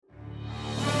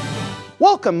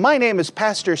Welcome, my name is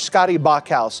Pastor Scotty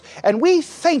Bachhaus, and we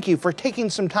thank you for taking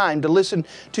some time to listen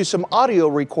to some audio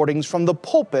recordings from the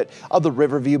pulpit of the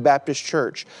Riverview Baptist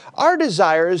Church. Our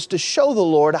desire is to show the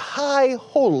Lord high,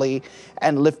 holy,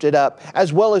 and lifted up,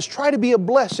 as well as try to be a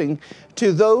blessing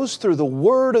to those through the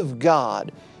Word of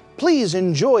God. Please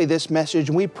enjoy this message,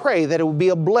 and we pray that it will be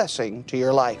a blessing to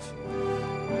your life.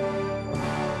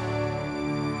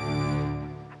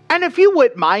 And if you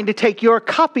wouldn't mind to take your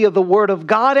copy of the Word of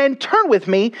God and turn with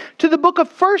me to the book of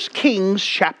 1 Kings,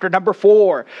 chapter number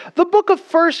 4. The book of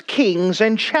 1 Kings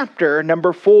and chapter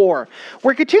number 4.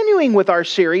 We're continuing with our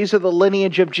series of the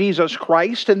lineage of Jesus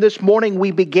Christ, and this morning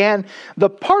we began the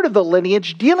part of the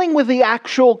lineage dealing with the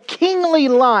actual kingly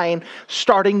line,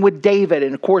 starting with David.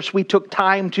 And of course, we took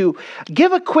time to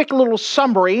give a quick little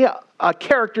summary, a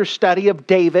character study of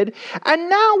David. And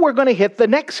now we're going to hit the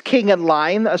next king in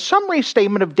line, a summary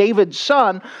statement of David's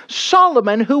son,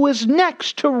 Solomon, who is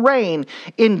next to reign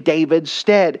in David's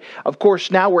stead. Of course,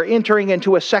 now we're entering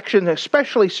into a section,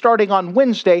 especially starting on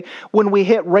Wednesday when we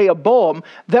hit Rehoboam,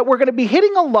 that we're going to be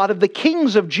hitting a lot of the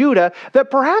kings of Judah that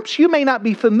perhaps you may not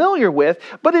be familiar with,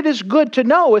 but it is good to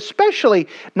know, especially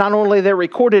not only they're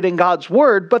recorded in God's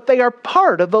Word, but they are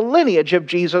part of the lineage of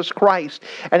Jesus Christ.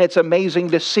 And it's amazing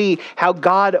to see how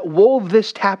God wove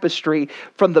this tapestry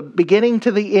from the beginning to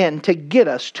the end to get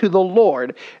us to the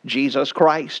Lord Jesus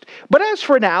Christ. But as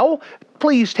for now,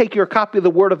 please take your copy of the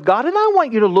Word of God, and I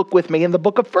want you to look with me in the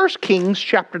book of 1 Kings,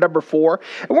 chapter number 4.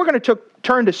 And we're going to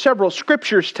turn to several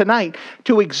scriptures tonight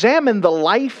to examine the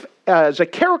life as a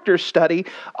character study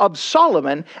of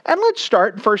Solomon. And let's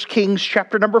start in 1 Kings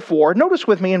chapter number 4. Notice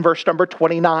with me in verse number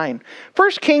 29.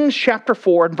 1 Kings chapter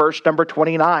 4 and verse number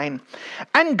 29.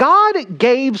 And God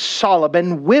gave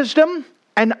Solomon wisdom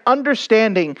and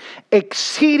understanding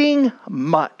exceeding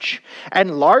much,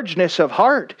 and largeness of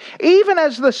heart, even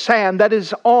as the sand that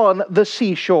is on the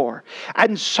seashore.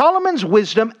 And Solomon's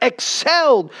wisdom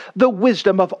excelled the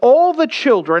wisdom of all the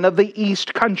children of the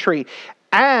east country,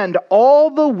 and all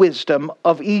the wisdom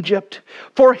of Egypt.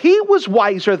 For he was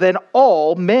wiser than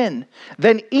all men,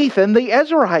 than Ethan the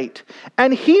Ezrahite,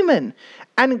 and Heman,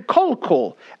 and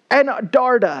Colcol, and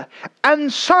Darda,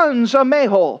 and sons of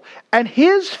Mahol, and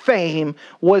his fame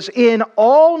was in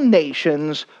all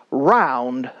nations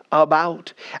round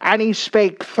about. And he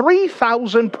spake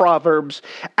 3,000 proverbs,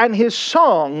 and his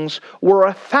songs were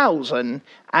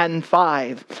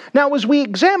 1,005. Now, as we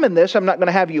examine this, I'm not going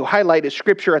to have you highlight a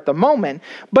scripture at the moment,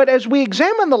 but as we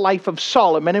examine the life of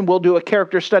Solomon, and we'll do a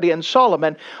character study on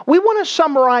Solomon, we want to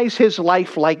summarize his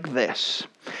life like this: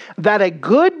 that a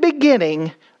good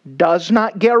beginning does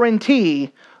not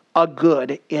guarantee a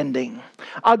good ending.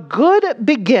 A good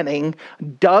beginning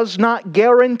does not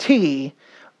guarantee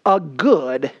a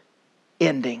good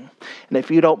ending. And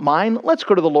if you don't mind, let's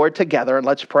go to the Lord together and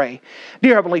let's pray.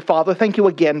 Dear Heavenly Father, thank you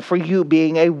again for you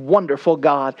being a wonderful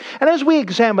God. And as we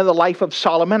examine the life of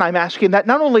Solomon, I'm asking that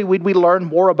not only would we learn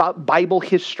more about Bible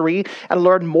history and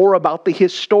learn more about the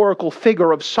historical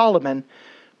figure of Solomon,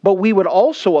 but we would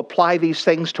also apply these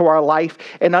things to our life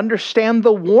and understand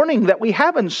the warning that we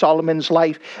have in Solomon's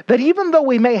life, that even though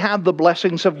we may have the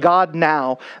blessings of God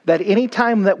now, that any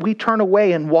time that we turn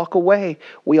away and walk away,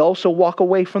 we also walk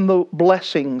away from the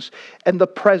blessings and the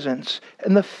presence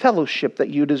and the fellowship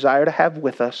that you desire to have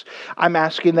with us. I'm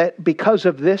asking that because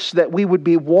of this, that we would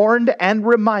be warned and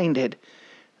reminded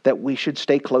that we should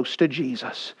stay close to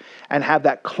Jesus and have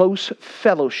that close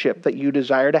fellowship that you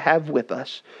desire to have with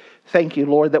us. Thank you,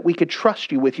 Lord, that we could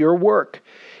trust you with your work.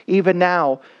 Even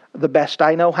now, the best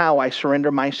I know how, I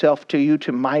surrender myself to you,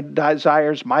 to my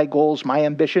desires, my goals, my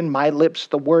ambition, my lips,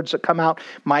 the words that come out,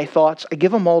 my thoughts. I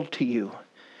give them all to you.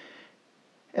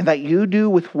 And that you do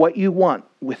with what you want,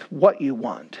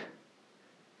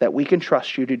 that we can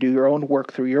trust you to do your own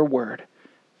work through your word.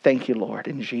 Thank you, Lord,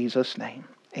 in Jesus' name.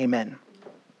 Amen.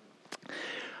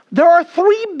 There are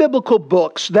 3 biblical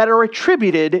books that are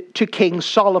attributed to King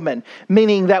Solomon,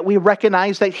 meaning that we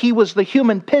recognize that he was the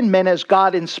human penman as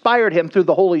God inspired him through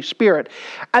the Holy Spirit,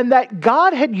 and that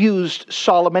God had used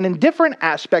Solomon in different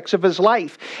aspects of his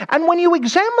life. And when you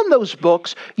examine those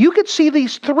books, you could see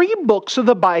these 3 books of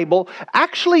the Bible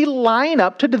actually line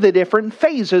up to the different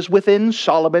phases within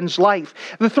Solomon's life.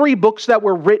 The 3 books that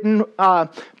were written,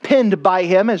 penned by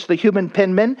him as the human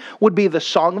penman would be the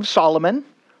Song of Solomon,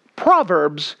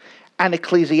 Proverbs, and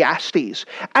Ecclesiastes.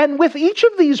 And with each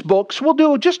of these books, we'll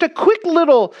do just a quick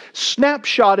little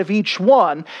snapshot of each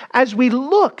one as we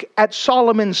look at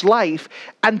Solomon's life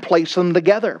and place them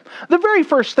together. The very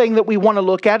first thing that we want to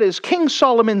look at is King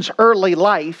Solomon's early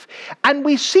life, and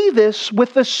we see this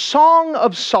with the Song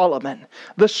of Solomon.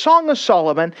 The Song of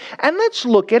Solomon, and let's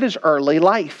look at his early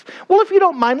life. Well, if you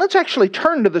don't mind, let's actually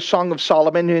turn to the Song of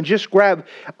Solomon and just grab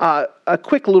a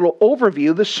quick little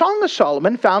overview. The Song of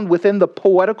Solomon, found within the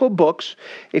poetical books.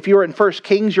 If you're in 1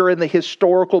 Kings, you're in the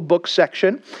historical book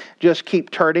section. Just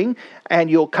keep turning, and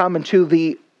you'll come into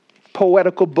the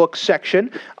poetical book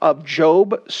section of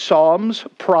Job, Psalms,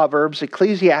 Proverbs,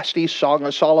 Ecclesiastes, Song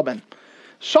of Solomon.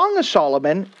 Song of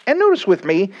Solomon, and notice with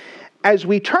me as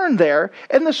we turn there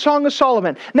in the Song of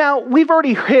Solomon. Now, we've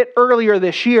already hit earlier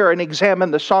this year and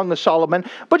examined the Song of Solomon,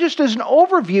 but just as an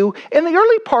overview, in the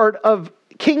early part of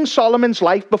King Solomon's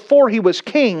life before he was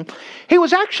king, he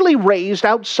was actually raised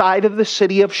outside of the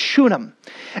city of Shunem.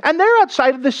 And there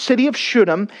outside of the city of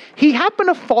Shunem, he happened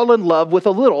to fall in love with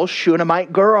a little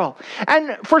Shunammite girl.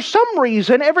 And for some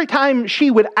reason, every time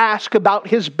she would ask about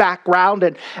his background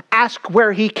and ask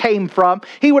where he came from,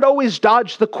 he would always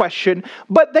dodge the question,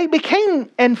 but they became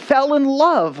and fell in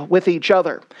love with each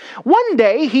other. One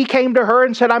day, he came to her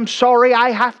and said, "I'm sorry,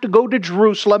 I have to go to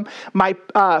Jerusalem. My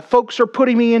folks are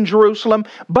putting me in Jerusalem,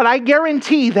 but I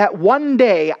guarantee that one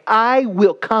day I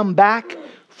will come back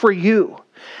for you."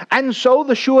 And so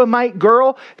the Shunammite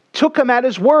girl took him at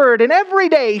his word, and every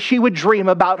day she would dream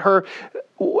about her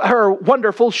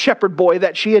wonderful shepherd boy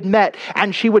that she had met,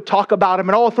 and she would talk about him.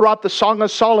 And all throughout the Song of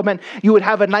Solomon, you would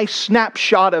have a nice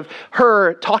snapshot of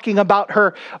her talking about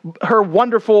her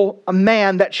wonderful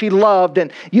man that she loved,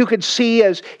 and you could see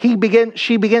as she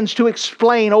begins to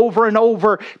explain over and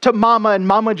over to Mama, and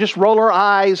Mama just roll her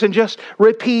eyes and just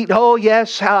repeat, "Oh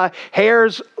yes,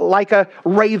 hair's like a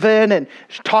raven," and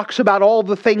she talks about all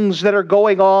the things that are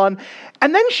going on.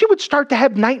 And then she would start to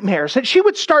have nightmares, and she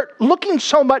would start looking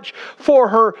so much for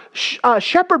her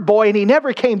shepherd boy, and he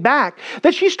never came back,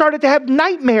 that she started to have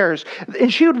nightmares.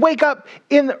 And she would wake up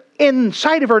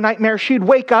inside of her nightmare, she'd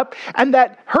wake up and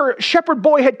that her shepherd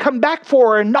boy had come back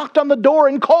for her and knocked on the door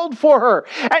and called for her.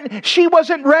 And she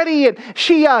wasn't ready, and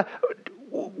she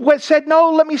said, "No,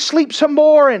 let me sleep some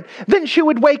more." And then she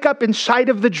would wake up inside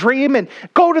of the dream and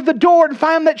go to the door and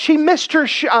find that she missed her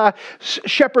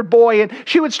shepherd boy. And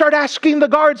she would start asking the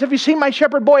guards, "Have you seen my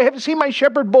shepherd boy? Have you seen my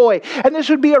shepherd boy?" And this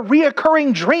would be a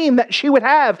reoccurring dream that she would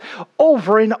have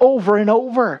over and over and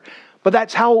over. But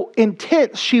that's how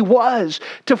intense she was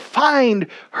to find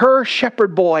her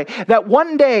shepherd boy. That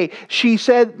one day she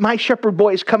said, "My shepherd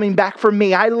boy is coming back for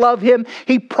me. I love him.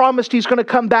 He promised he's going to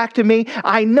come back to me.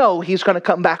 I know he's going to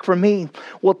come back for me."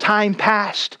 Well, time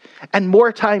passed and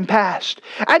more time passed.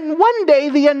 And one day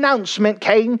the announcement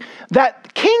came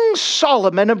that King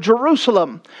Solomon of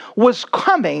Jerusalem was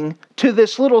coming to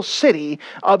this little city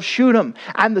of Shunem.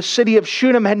 And the city of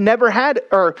Shunem had never had,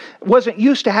 or wasn't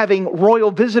used to having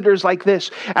royal visitors like this.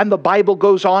 And the Bible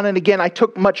goes on, and again, I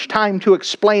took much time to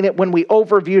explain it when we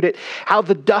overviewed it, how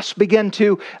the dust began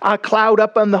to cloud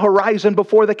up on the horizon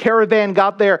before the caravan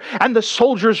got there, and the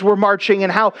soldiers were marching,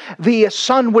 and how the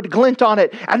sun would glint on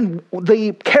it, and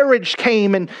the carriage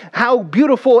came, and how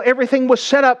beautiful everything was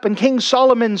set up, and King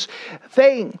Solomon's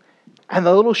thing. And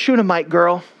the little Shunammite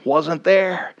girl wasn't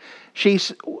there.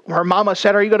 Her mama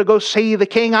said, "Are you going to go see the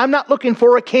king?" "I'm not looking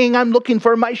for a king. I'm looking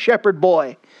for my shepherd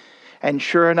boy." And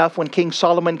sure enough, when King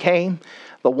Solomon came,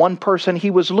 the one person he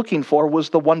was looking for was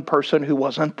the one person who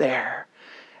wasn't there.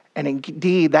 And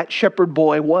indeed, that shepherd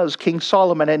boy was King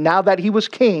Solomon. And now that he was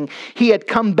king, he had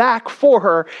come back for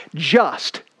her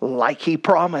just like he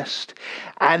promised.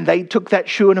 And they took that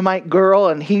Shunammite girl,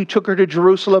 and he took her to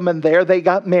Jerusalem, and there they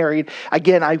got married.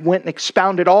 Again, I went and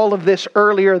expounded all of this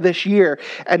earlier this year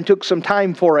and took some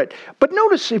time for it. But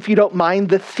notice, if you don't mind,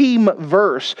 the theme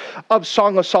verse of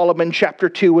Song of Solomon, chapter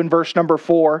 2 and verse number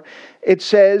 4. It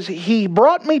says, "He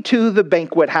brought me to the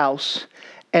banquet house,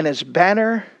 and his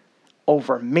banner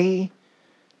over me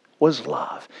was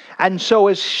love." And so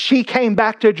as she came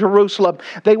back to Jerusalem,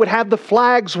 they would have the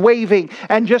flags waving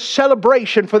and just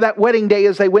celebration for that wedding day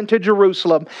as they went to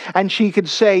Jerusalem. And she could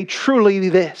say, "Truly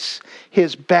this,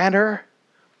 his banner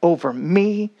over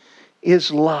me is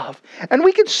love." And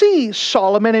we could see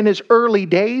Solomon in his early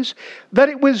days that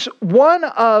it was one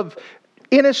of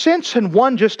innocence and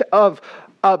one just of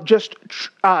of just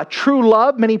true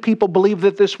love. Many people believe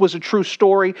that this was a true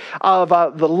story of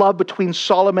the love between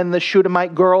Solomon and the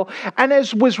Shunammite girl. And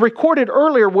as was recorded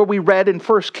earlier where we read in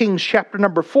 1 Kings chapter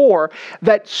number 4,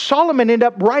 that Solomon ended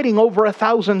up writing over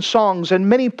 1,000 songs and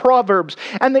many proverbs.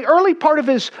 And the early part of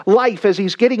his life as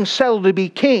he's getting settled to be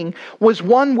king was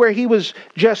one where he was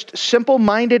just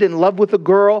simple-minded, in love with a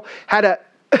girl, had a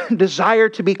desire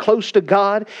to be close to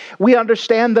God. We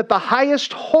understand that the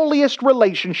highest, holiest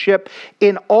relationship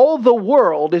in all the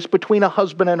world is between a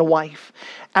husband and a wife.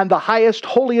 And the highest,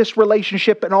 holiest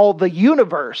relationship in all the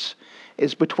universe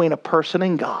is between a person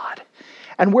and God.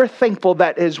 And we're thankful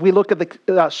that as we look at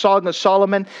the Song of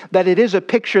Solomon, that it is a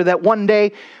picture that one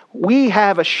day we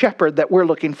have a shepherd that we're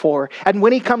looking for. And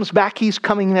when he comes back, he's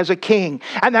coming as a king.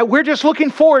 And that we're just looking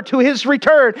forward to his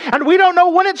return. And we don't know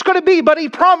when it's going to be, but he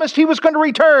promised he was going to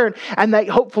return. And that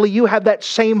hopefully you have that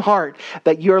same heart,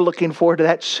 that you're looking forward to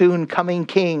that soon coming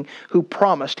king who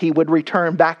promised he would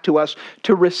return back to us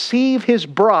to receive his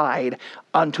bride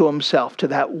unto himself, to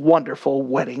that wonderful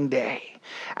wedding day.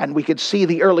 And we could see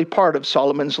the early part of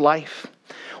Solomon's life.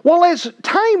 Well, as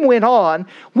time went on,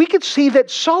 we could see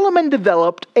that Solomon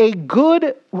developed a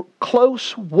good,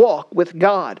 close walk with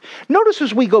God. Notice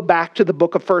as we go back to the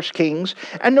book of 1 Kings,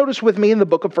 and notice with me in the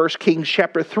book of 1 Kings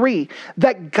chapter 3,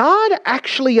 that God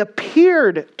actually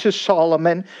appeared to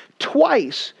Solomon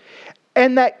twice.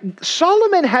 And that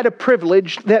Solomon had a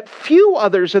privilege that few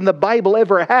others in the Bible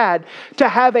ever had, to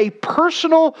have a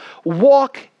personal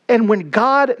walk. And when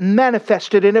God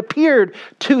manifested and appeared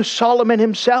to Solomon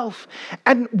himself.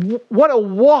 And what a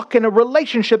walk and a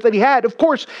relationship that he had. Of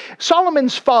course,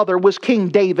 Solomon's father was King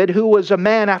David, who was a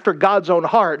man after God's own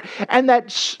heart. And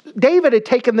that David had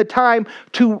taken the time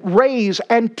to raise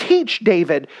and teach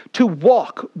David to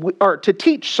walk, or to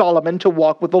teach Solomon to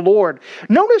walk with the Lord.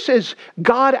 Notice as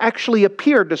God actually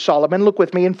appeared to Solomon, look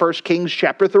with me in 1 Kings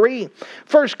chapter 3.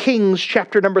 1 Kings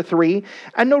chapter number 3.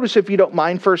 And notice, if you don't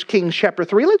mind, 1 Kings chapter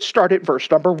 3. Let's start at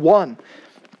verse number 1.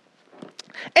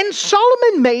 And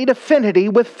Solomon made affinity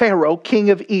with Pharaoh, king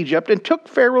of Egypt, and took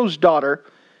Pharaoh's daughter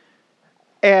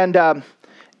and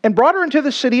brought her into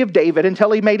the city of David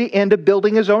until he made an end of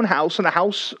building his own house and the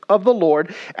house of the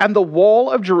Lord and the wall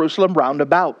of Jerusalem round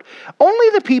about. Only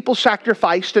the people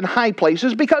sacrificed in high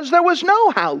places, because there was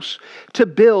no house to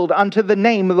build unto the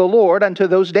name of the Lord unto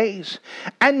those days.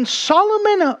 And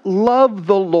Solomon loved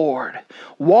the Lord,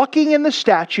 walking in the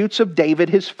statutes of David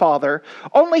his father,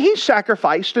 only he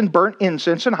sacrificed and burnt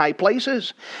incense in high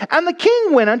places. And the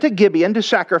king went unto Gibeon to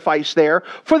sacrifice there,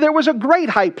 for there was a great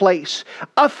high place.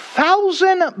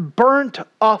 1,000 burnt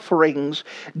offerings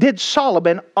did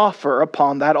Solomon offer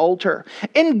upon that altar.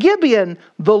 In Gibeon,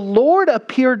 the Lord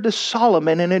appeared to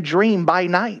Solomon in a dream by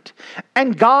night.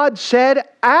 And God said,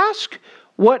 ask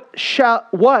what shall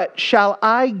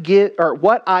I give, or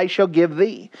what I shall give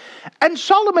thee? And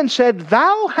Solomon said,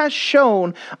 thou hast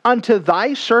shown unto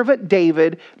thy servant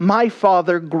David, my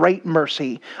father, great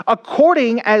mercy,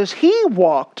 according as he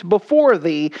walked before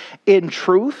thee in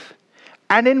truth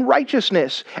and in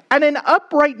righteousness, and in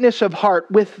uprightness of heart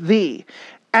with thee.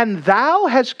 And thou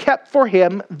hast kept for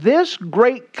him this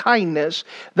great kindness,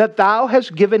 that thou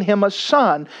hast given him a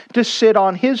son to sit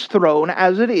on his throne,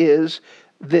 as it is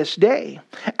this day.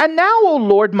 And now, O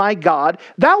Lord my God,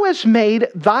 thou hast made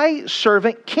thy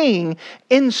servant king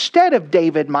instead of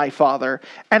David my father,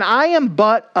 and I am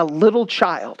but a little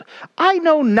child. I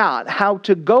know not how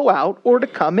to go out or to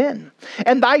come in.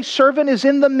 And thy servant is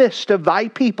in the midst of thy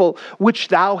people, which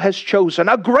thou hast chosen,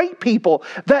 a great people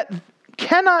that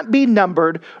cannot be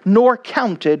numbered nor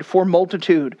counted for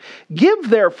multitude. Give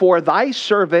therefore thy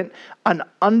servant an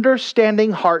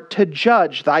understanding heart to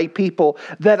judge thy people,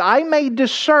 that I may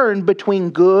discern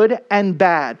between good and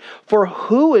bad. For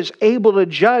who is able to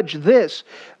judge this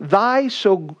thy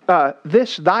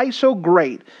so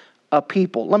great a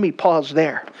people? Let me pause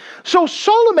there. So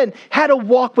Solomon had a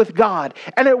walk with God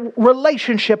and a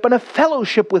relationship and a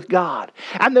fellowship with God.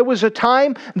 And there was a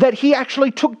time that he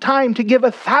actually took time to give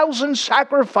 1,000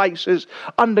 sacrifices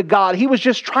unto God. He was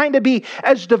just trying to be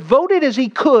as devoted as he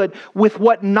could with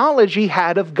what knowledge he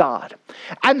had of God.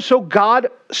 And so God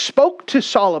spoke to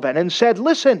Solomon and said,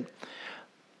 listen,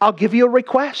 I'll give you a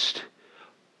request.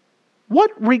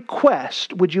 What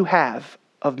request would you have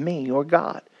of me or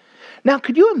God? Now,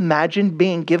 could you imagine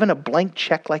being given a blank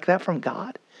check like that from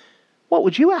God? What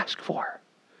would you ask for?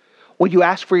 Would you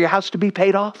ask for your house to be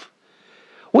paid off?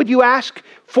 Would you ask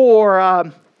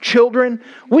for children?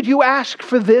 Would you ask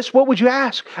for this? What would you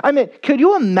ask? I mean, could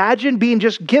you imagine being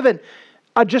just given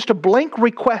just a blank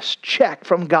request check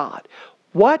from God?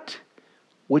 What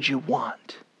would you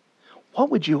want?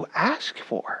 What would you ask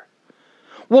for?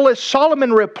 Well, as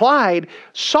Solomon replied,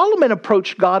 Solomon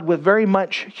approached God with very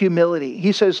much humility.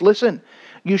 He says, listen,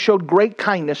 you showed great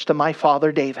kindness to my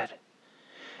father David.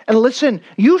 And listen,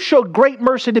 you showed great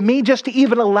mercy to me just to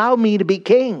even allow me to be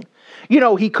king. You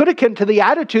know, he could have come to the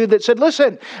attitude that said,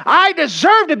 listen, I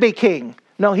deserve to be king.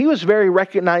 No, he was very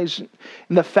recognized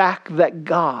in the fact that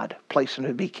God placed him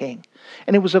to be king.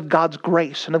 And it was of God's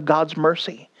grace and of God's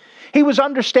mercy. He was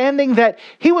understanding that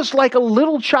he was like a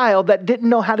little child that didn't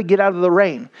know how to get out of the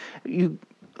rain. You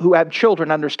who have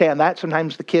children understand that.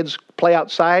 Sometimes the kids play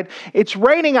outside. It's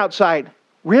raining outside.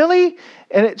 Really?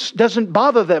 And it doesn't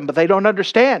bother them, but they don't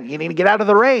understand. You need to get out of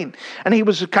the rain. And he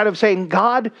was kind of saying,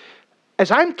 God, as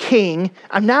I'm king,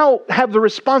 I now have the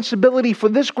responsibility for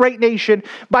this great nation.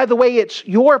 By the way, it's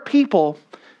your people.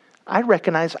 I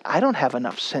recognize I don't have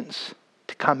enough sense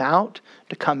to come out,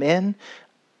 to come in.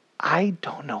 I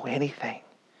don't know anything.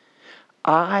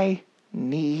 I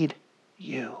need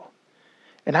you.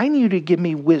 And I need you to give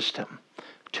me wisdom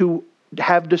to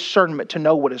have discernment, to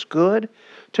know what is good,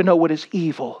 to know what is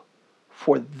evil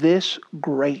for this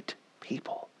great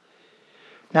people.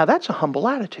 Now that's a humble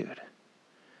attitude.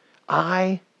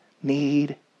 I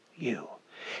need you.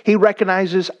 He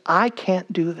recognizes I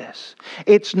can't do this.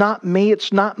 It's not me.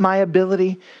 It's not my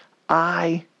ability.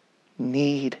 I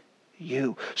need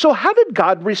you. So how did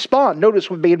God respond? Notice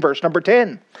with me in verse number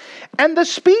 10. And the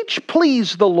speech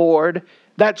pleased the Lord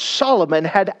that Solomon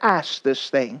had asked this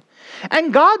thing.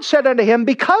 And God said unto him,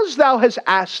 because thou hast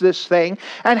asked this thing,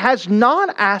 and hast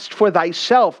not asked for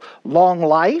thyself long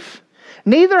life,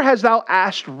 neither hast thou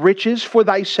asked riches for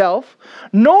thyself,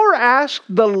 nor asked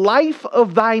the life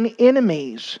of thine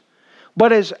enemies,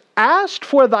 but hast asked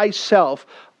for thyself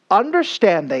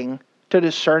understanding to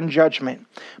discern judgment.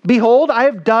 Behold, I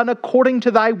have done according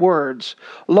to thy words.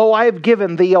 Lo, I have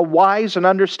given thee a wise and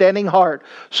understanding heart,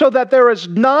 so that there is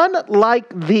none like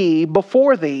thee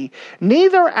before thee,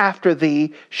 neither after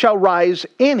thee shall rise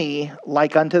any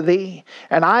like unto thee.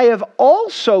 And I have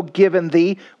also given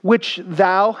thee which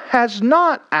thou hast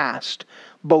not asked,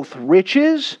 both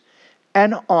riches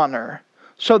and honor,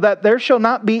 so that there shall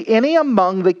not be any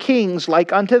among the kings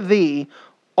like unto thee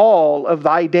all of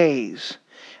thy days.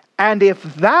 And if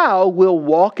thou wilt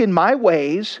walk in my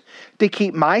ways to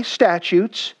keep my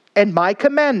statutes and my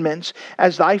commandments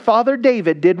as thy father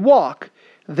David did walk,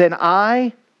 then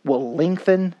I will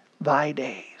lengthen thy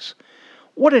days.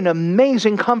 What an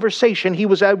amazing conversation he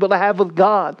was able to have with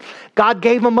God. God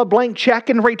gave him a blank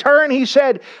check. In return, he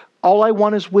said, all I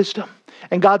want is wisdom.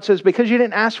 And God says, because you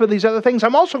didn't ask for these other things,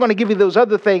 I'm also going to give you those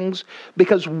other things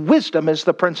because wisdom is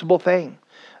the principal thing.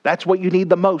 That's what you need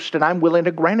the most, and I'm willing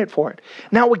to grant it for it.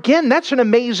 Now, again, that's an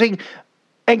amazing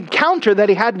encounter that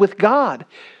he had with God,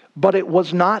 but it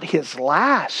was not his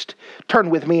last. Turn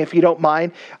with me, if you don't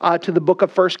mind, to the book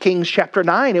of 1 Kings chapter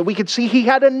 9, and we can see he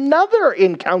had another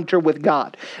encounter with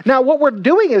God. Now, what we're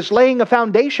doing is laying a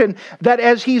foundation that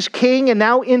as he's king and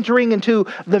now entering into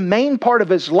the main part of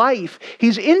his life,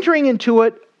 he's entering into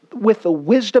it with the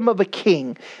wisdom of a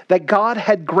king that God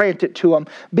had granted to him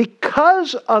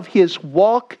because of his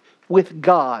walk with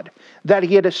God that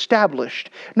he had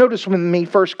established. Notice with me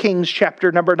 1 Kings chapter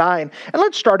number 9. And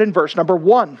let's start in verse number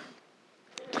 1.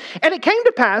 And it came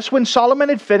to pass when Solomon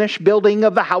had finished building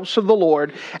of the house of the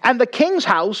Lord and the king's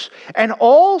house and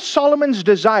all Solomon's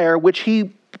desire which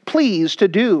he pleased to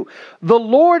do, the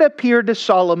Lord appeared to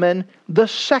Solomon the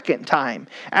second time,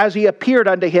 as he appeared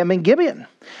unto him in Gibeon.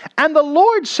 And the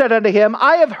Lord said unto him,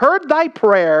 I have heard thy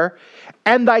prayer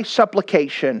and thy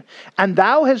supplication, and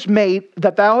thou hast made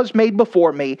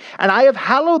before me, and I have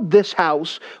hallowed this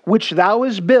house which thou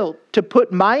hast built, to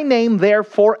put my name there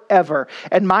forever,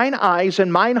 and mine eyes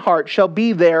and mine heart shall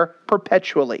be there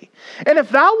perpetually. And if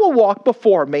thou wilt walk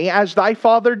before me as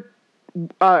David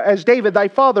thy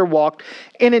father walked,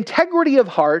 in integrity of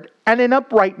heart and in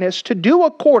uprightness, to do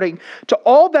according to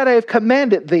all that I have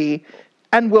commanded thee,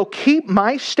 and will keep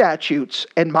my statutes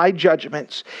and my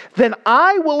judgments, then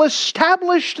I will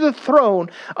establish the throne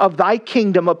of thy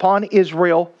kingdom upon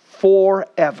Israel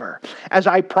forever, as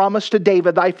I promised to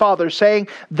David thy father, saying,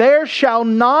 there shall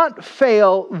not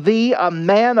fail thee a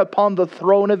man upon the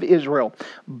throne of Israel.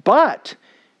 But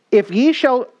if ye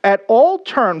shall at all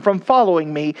turn from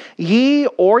following me, ye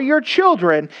or your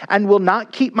children, and will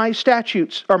not keep my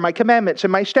statutes, or my commandments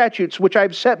and my statutes, which I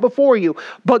have set before you,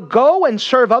 but go and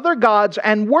serve other gods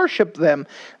and worship them,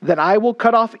 then I will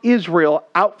cut off Israel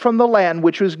out from the land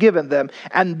which was given them.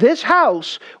 And this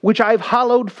house, which I have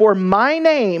hallowed for my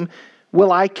name,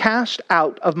 will I cast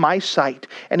out of my sight.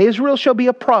 And Israel shall be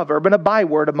a proverb and a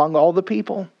byword among all the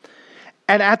people.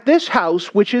 And at this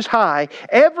house which is high,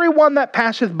 every one that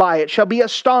passeth by it shall be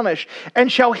astonished, and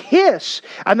shall hiss,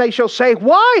 and they shall say,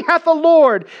 Why hath the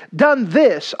Lord done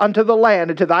this unto the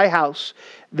land and to thy house?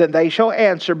 Then they shall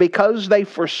answer, Because they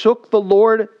forsook the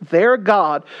Lord their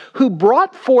God, who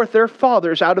brought forth their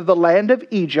fathers out of the land of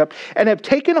Egypt, and have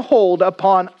taken hold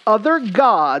upon other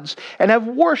gods, and have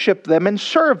worshipped them and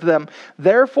served them.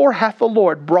 Therefore hath the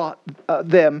Lord brought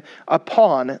them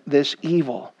upon this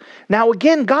evil. Now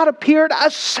again, God appeared a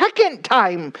second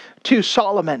time to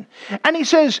Solomon. And he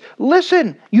says,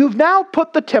 listen, you've now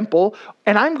put the temple,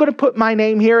 and I'm going to put my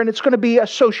name here, and it's going to be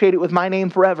associated with my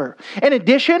name forever. In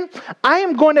addition, I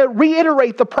am going to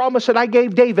reiterate the promise that I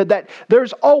gave David, that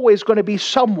there's always going to be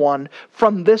someone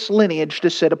from this lineage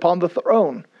to sit upon the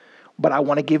throne. But I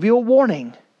want to give you a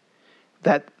warning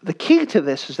that the key to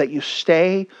this is that you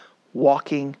stay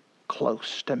walking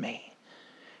close to me.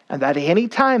 And that any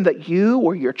time that you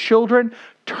or your children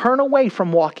turn away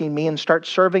from walking me and start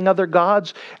serving other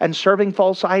gods and serving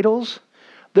false idols,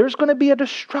 there's going to be a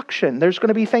destruction. There's going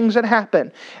to be things that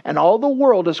happen. And all the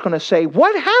world is going to say,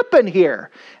 what happened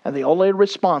here? And the only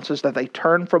response is that they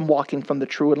turn from walking from the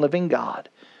true and living God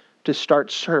to start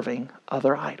serving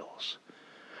other idols.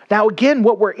 Now again,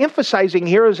 what we're emphasizing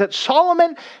here is that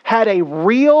Solomon had a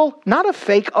real, not a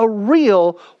fake, a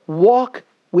real walk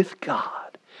with God.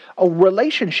 A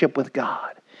relationship with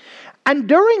God. And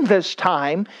during this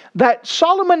time that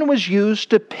Solomon was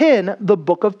used to pen the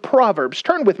book of Proverbs.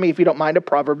 Turn with me, if you don't mind, to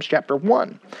Proverbs chapter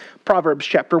 1. Proverbs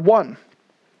chapter 1.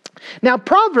 Now,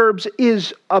 Proverbs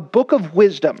is a book of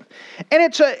wisdom. And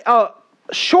it's a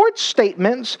short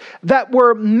statements that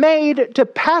were made to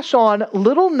pass on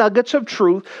little nuggets of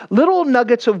truth, little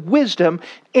nuggets of wisdom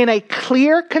in a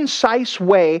clear, concise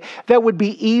way that would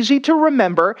be easy to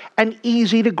remember and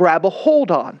easy to grab a hold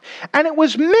on. And it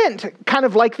was meant kind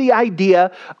of like the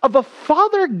idea of a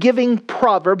father giving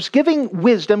proverbs, giving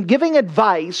wisdom, giving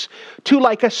advice to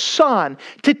like a son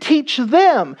to teach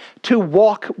them to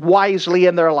walk wisely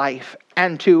in their life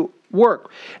and to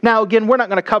work. Now, again, we're not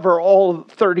going to cover all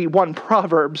 31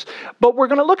 Proverbs, but we're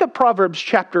going to look at Proverbs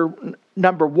chapter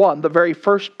number 1, the very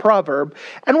first proverb,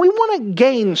 and we want to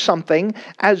gain something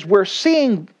as we're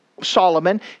seeing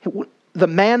Solomon, the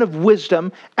man of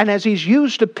wisdom, and as he's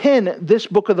used to pen this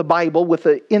book of the Bible with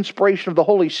the inspiration of the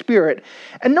Holy Spirit.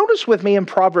 And notice with me in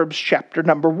Proverbs chapter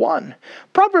number 1.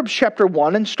 Proverbs chapter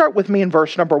 1, and start with me in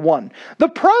verse number 1. The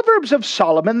Proverbs of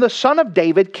Solomon, the son of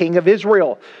David, king of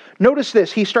Israel. Notice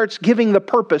this, he starts giving the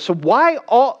purpose of why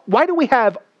do we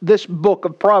have this book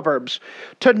of Proverbs?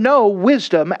 To know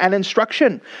wisdom and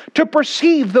instruction, to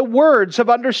perceive the words of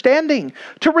understanding,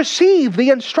 to receive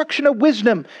the instruction of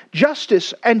wisdom,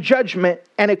 justice and judgment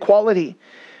and equality,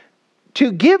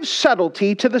 to give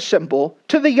subtlety to the simple,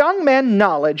 to the young man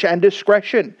knowledge and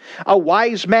discretion. A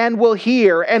wise man will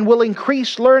hear and will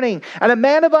increase learning, and a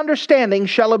man of understanding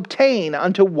shall obtain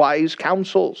unto wise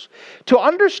counsels. To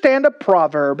understand a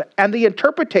proverb and the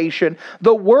interpretation,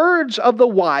 the words of the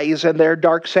wise and their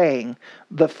dark saying,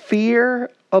 the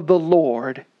fear of the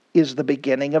Lord is the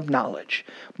beginning of knowledge,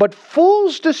 but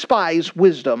fools despise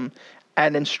wisdom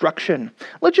and instruction.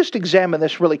 Let's just examine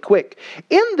this really quick.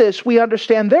 In this, we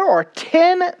understand there are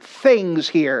 10 things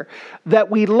here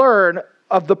that we learn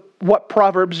of what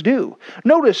Proverbs do.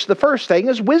 Notice the first thing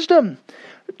is wisdom.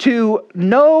 To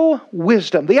know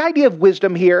wisdom. The idea of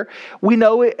wisdom here, we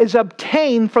know, is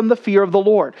obtained from the fear of the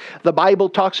Lord. The Bible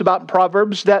talks about in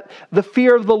Proverbs that the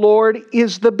fear of the Lord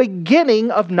is the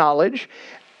beginning of knowledge.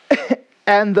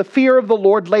 And the fear of the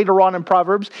Lord later on in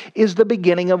Proverbs is the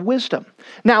beginning of wisdom.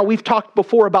 Now, we've talked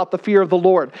before about the fear of the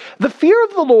Lord. The fear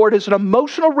of the Lord is an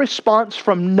emotional response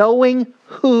from knowing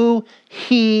who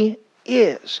He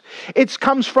is. It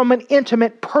comes from an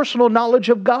intimate, personal knowledge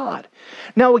of God.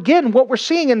 Now again, what we're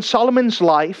seeing in Solomon's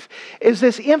life is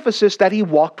this emphasis that he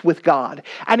walked with God.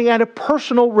 And he had a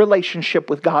personal relationship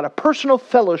with God, a personal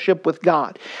fellowship with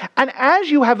God. And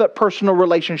as you have that personal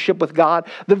relationship with God,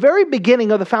 the very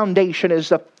beginning of the foundation is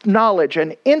the knowledge,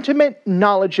 an intimate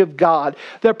knowledge of God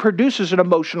that produces an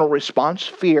emotional response,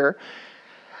 fear.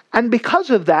 And because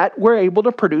of that, we're able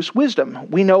to produce wisdom.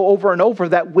 We know over and over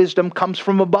that wisdom comes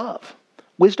from above.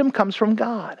 Wisdom comes from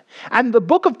God. And the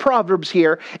book of Proverbs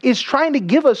here is trying to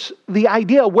give us the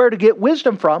idea where to get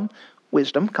wisdom from.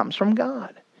 Wisdom comes from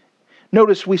God.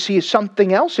 Notice we see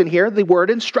something else in here, the word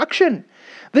instruction.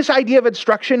 This idea of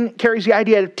instruction carries the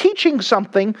idea of teaching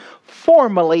something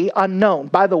formerly unknown.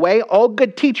 By the way, all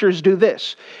good teachers do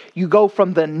this. You go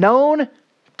from the known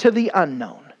to the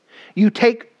unknown. You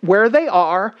take where they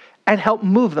are and help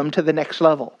move them to the next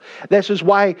level. This is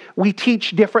why we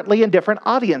teach differently in different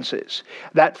audiences.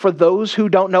 That for those who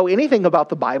don't know anything about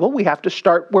the Bible, we have to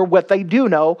start where what they do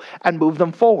know and move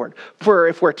them forward. For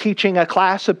if we're teaching a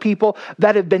class of people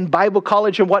that have been Bible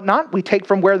college and whatnot, we take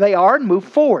from where they are and move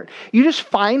forward. You just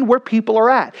find where people are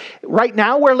at. Right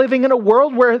now, we're living in a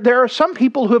world where there are some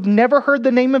people who have never heard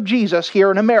the name of Jesus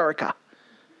here in America.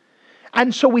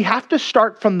 And so we have to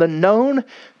start from the known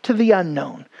to the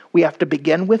unknown. We have to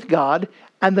begin with God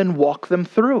and then walk them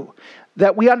through.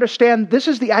 That we understand this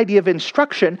is the idea of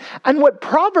instruction. And what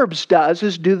Proverbs does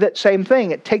is do that same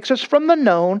thing. It takes us from the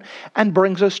known and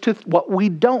brings us to what we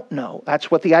don't know. That's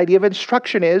what the idea of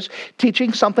instruction is.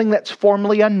 Teaching something that's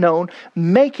formerly unknown,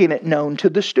 making it known to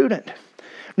the student.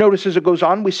 Notice as it goes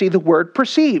on, we see the word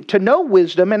perceive. To know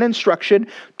wisdom and instruction,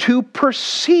 to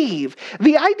perceive.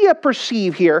 The idea of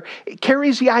perceive here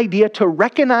carries the idea to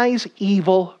recognize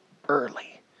evil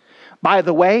early. By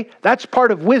the way, that's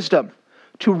part of wisdom,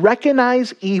 to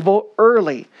recognize evil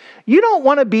early. You don't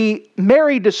want to be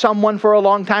married to someone for a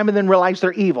long time and then realize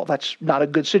they're evil. That's not a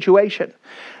good situation.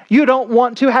 You don't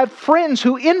want to have friends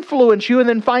who influence you and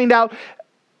then find out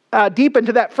deep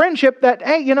into that friendship that,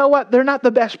 hey, you know what? They're not the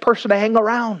best person to hang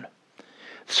around.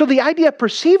 So the idea of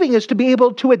perceiving is to be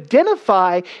able to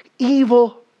identify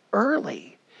evil early.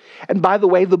 And by the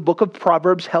way, the book of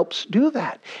Proverbs helps do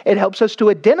that. It helps us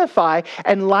to identify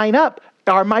and line up.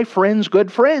 Are my friends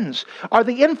good friends? Are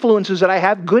the influences that I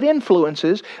have good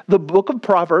influences? The book of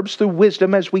Proverbs, through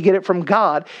wisdom as we get it from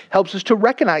God, helps us to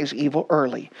recognize evil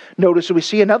early. Notice we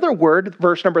see another word,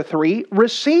 verse number 3,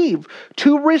 receive.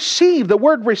 To receive. The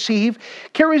word receive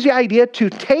carries the idea to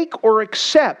take or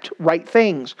accept right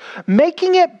things,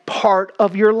 making it part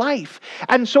of your life.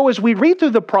 And so as we read through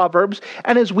the Proverbs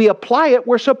and as we apply it,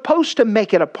 we're supposed to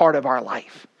make it a part of our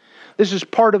life. This is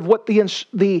part of what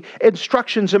the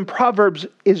instructions in Proverbs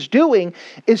is doing,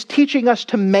 is teaching us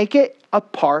to make it a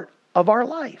part of our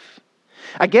life.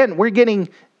 Again, we're getting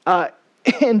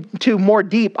into more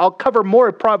deep. I'll cover more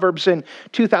of Proverbs in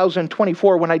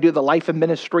 2024 when I do the life and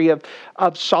ministry of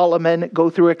Solomon, go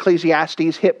through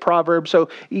Ecclesiastes, hit Proverbs. So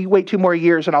you wait 2 more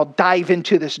years and I'll dive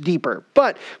into this deeper.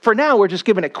 But for now, we're just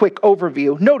giving a quick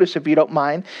overview. Notice, if you don't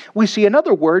mind, we see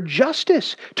another word,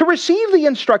 justice. To receive the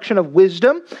instruction of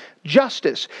wisdom,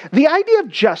 justice. The idea of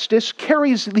justice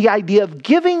carries the idea of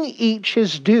giving each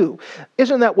his due.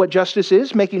 Isn't that what justice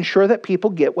is? Making sure that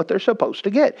people get what they're supposed to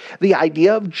get. The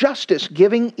idea of justice,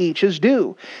 giving each his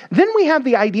due. Then we have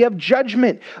the idea of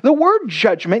judgment. The word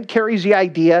judgment carries the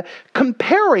idea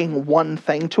comparing one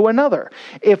thing to another.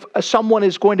 If someone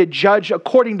is going to judge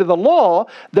according to the law,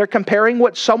 they're comparing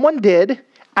what someone did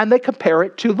and they compare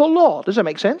it to the law. Does that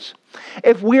make sense?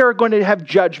 If we are going to have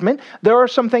judgment, there are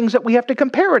some things that we have to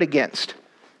compare it against.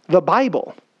 The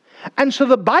Bible. And so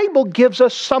the Bible gives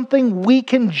us something we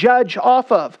can judge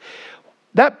off of.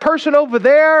 That person over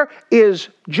there is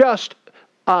just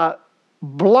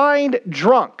blind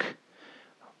drunk.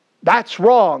 That's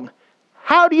wrong.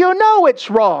 How do you know it's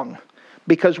wrong?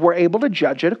 Because we're able to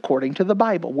judge it according to the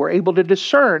Bible. We're able to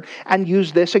discern and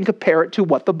use this and compare it to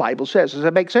what the Bible says. Does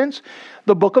that make sense?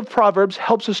 The book of Proverbs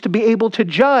helps us to be able to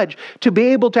judge, to be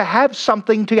able to have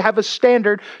something, to have a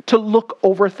standard to look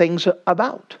over things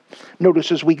about.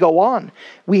 Notice as we go on,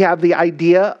 we have the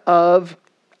idea of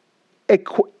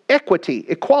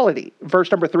equality.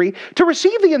 Verse number 3, to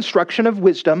receive the instruction of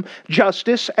wisdom,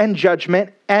 justice, and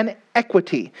judgment, and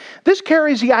equity. This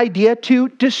carries the idea to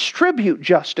distribute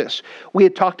justice. We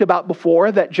had talked about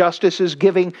before that justice is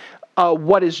giving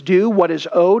what is due, what is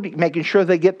owed, making sure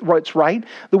they get what's right.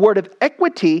 The word of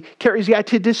equity carries the idea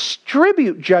to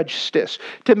distribute justice,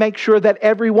 to make sure that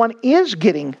everyone is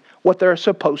getting what they're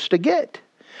supposed to get.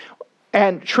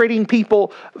 And treating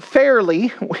people fairly,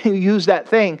 when you use that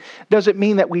thing, doesn't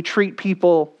mean that we treat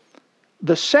people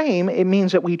the same. It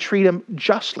means that we treat them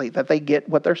justly, that they get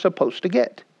what they're supposed to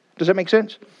get. Does that make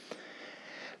sense?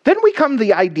 Then we come to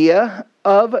the idea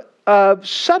of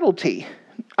subtlety.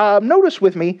 Notice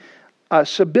with me,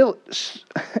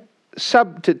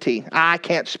 subtlety. I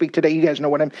can't speak today. You guys know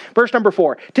what I'm... Verse number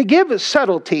 4. To give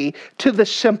subtlety to the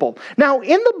simple. Now,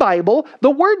 in the Bible, the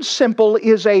word simple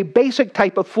is a basic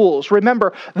type of fools.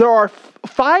 Remember, there are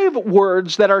 5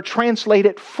 words that are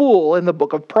translated fool in the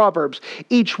book of Proverbs.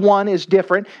 Each one is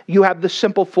different. You have the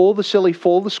simple fool, the silly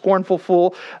fool, the scornful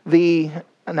fool,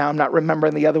 now I'm not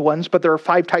remembering the other ones, but there are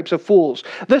 5 types of fools.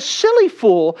 The silly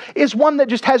fool is one that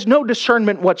just has no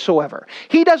discernment whatsoever.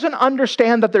 He doesn't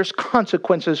understand that there's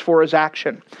consequences for his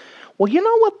action. Well, you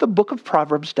know what the book of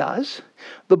Proverbs does?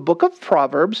 The book of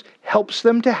Proverbs helps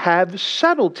them to have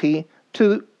subtlety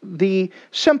to the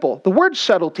simple. The word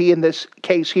subtlety in this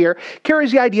case here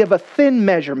carries the idea of a thin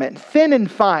measurement, thin and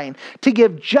fine, to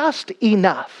give just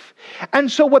enough.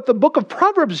 And so what the book of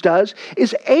Proverbs does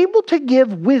is able to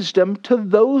give wisdom to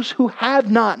those who have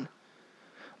none,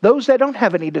 those that don't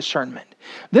have any discernment.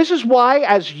 This is why,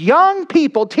 as young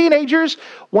people, teenagers,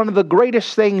 one of the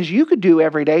greatest things you could do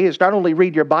every day is not only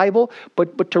read your Bible,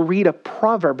 but to read a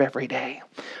proverb every day.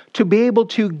 To be able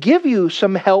to give you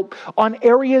some help on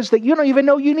areas that you don't even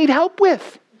know you need help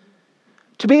with.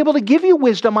 To be able to give you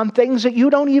wisdom on things that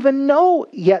you don't even know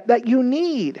yet that you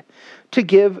need. To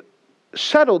give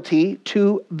subtlety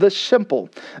to the simple.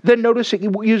 Then notice it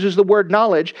uses the word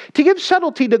knowledge. To give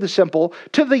subtlety to the simple,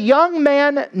 to the young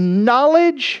man,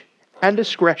 knowledge and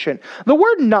discretion. The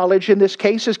word knowledge in this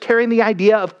case is carrying the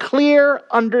idea of clear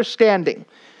understanding.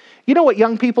 You know what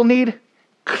young people need?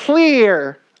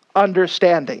 Clear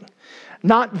understanding.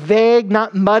 Not vague,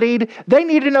 not muddied. They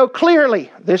need to know clearly,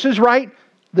 this is right,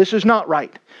 this is not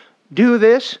right. Do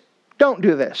this, don't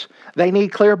do this. They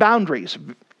need clear boundaries.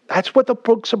 That's what the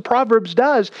books of Proverbs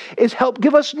does, is help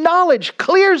give us knowledge,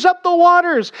 clears up the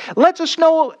waters, lets us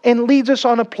know and leads us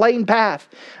on a plain path.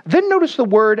 Then notice the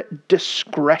word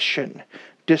discretion.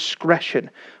 Discretion.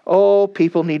 Oh,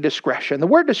 people need discretion. The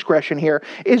word discretion here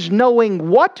is knowing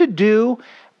what to do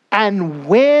and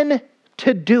when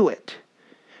to do it.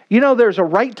 You know, there's a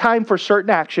right time for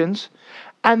certain actions,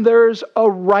 and there's a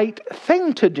right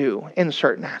thing to do in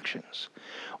certain actions.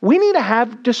 We need to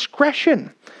have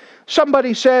discretion.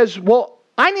 Somebody says, well,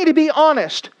 I need to be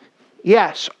honest.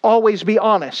 Yes, always be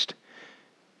honest.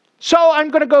 So I'm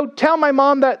going to go tell my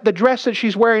mom that the dress that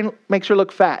she's wearing makes her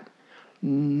look fat.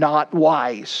 Not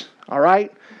wise, all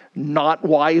right? Not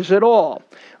wise at all.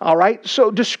 All right? So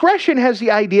discretion has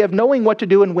the idea of knowing what to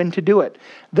do and when to do it.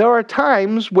 There are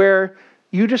times where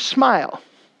you just smile.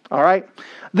 All right?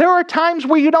 There are times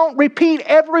where you don't repeat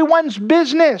everyone's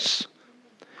business.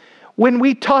 When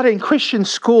we taught in Christian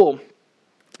school,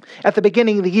 at the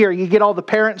beginning of the year, you get all the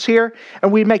parents here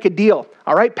and we make a deal.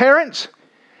 All right, parents?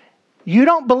 You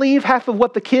don't believe half of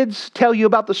what the kids tell you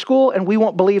about the school, and we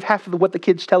won't believe half of what the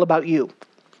kids tell about you.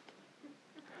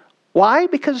 Why?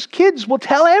 Because kids will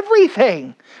tell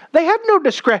everything. They have no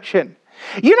discretion.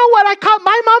 You know what I caught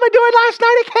my mama doing last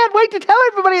night? I can't wait to tell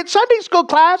everybody at Sunday school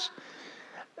class.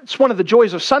 It's one of the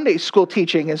joys of Sunday school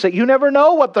teaching, is that you never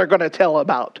know what they're going to tell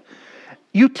about.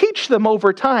 You teach them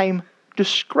over time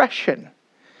discretion.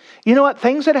 You know what?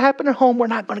 Things that happen at home, we're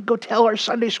not going to go tell our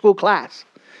Sunday school class.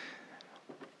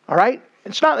 All right?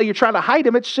 It's not that you're trying to hide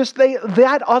them. It's just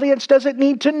that audience doesn't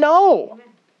need to know.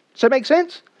 Does that make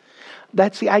sense?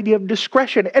 That's the idea of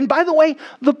discretion. And by the way,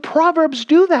 the Proverbs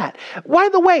do that. By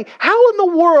the way, how in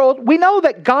the world, we know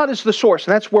that God is the source,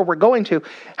 and that's where we're going to.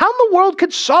 How in the world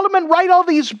could Solomon write all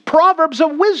these Proverbs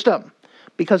of wisdom?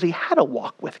 Because he had a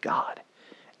walk with God.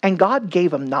 And God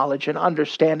gave him knowledge and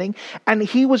understanding. And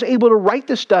he was able to write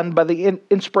this down by the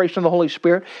inspiration of the Holy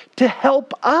Spirit to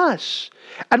help us.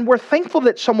 And we're thankful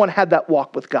that someone had that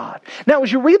walk with God. Now,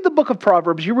 as you read the book of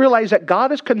Proverbs, you realize that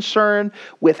God is concerned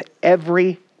with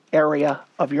every area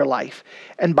of your life.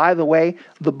 And by the way,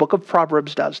 the book of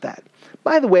Proverbs does that.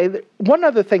 By the way, one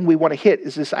other thing we want to hit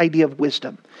is this idea of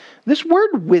wisdom. This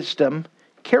word wisdom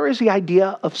carries the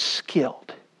idea of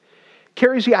skilled.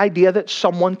 Carries the idea that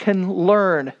someone can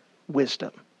learn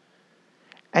wisdom.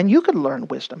 And you can learn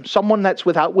wisdom. Someone that's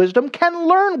without wisdom can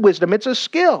learn wisdom. It's a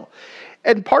skill.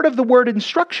 And part of the word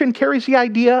instruction carries the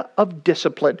idea of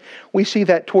discipline. We see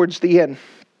that towards the end.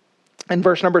 In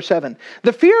verse number 7,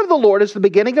 the fear of the Lord is the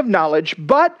beginning of knowledge,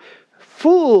 but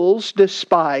fools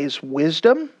despise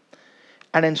wisdom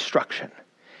and instruction.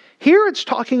 Here it's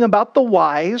talking about the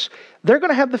wise. They're going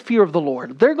to have the fear of the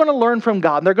Lord. They're going to learn from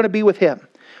God. They're going to be with Him.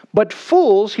 But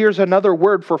fools, here's another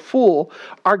word for fool,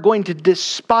 are going to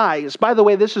despise. By the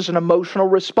way, this is an emotional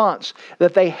response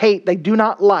that they hate. They do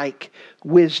not like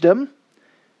wisdom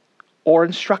or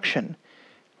instruction.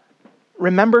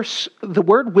 Remember, the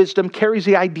word wisdom carries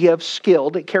the idea of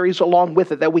skilled. It carries along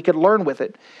with it that we could learn with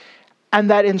it. And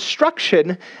that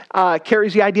instruction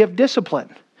carries the idea of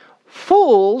discipline.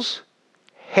 Fools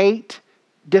hate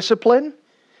discipline.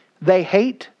 They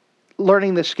hate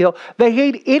learning the skill. They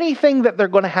hate anything that they're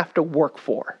going to have to work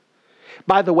for.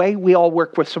 By the way, we all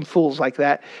work with some fools like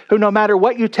that, who no matter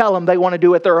what you tell them, they want to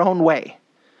do it their own way.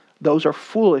 Those are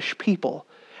foolish people.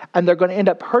 And they're going to end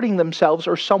up hurting themselves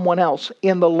or someone else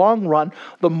in the long run,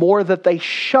 the more that they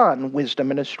shun wisdom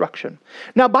and instruction.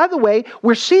 Now, by the way,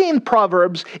 we're seeing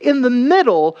Proverbs in the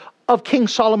middle of King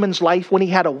Solomon's life when he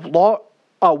had a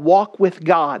walk with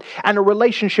God and a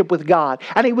relationship with God.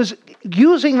 And he was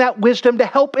using that wisdom to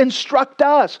help instruct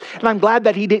us. And I'm glad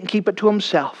that he didn't keep it to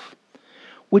himself.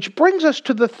 Which brings us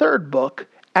to the third book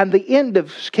and the end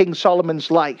of King Solomon's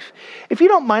life. If you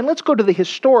don't mind, let's go to the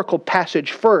historical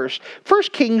passage first. 1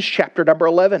 Kings chapter number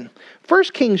 11. 1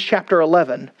 Kings chapter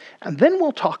 11, and then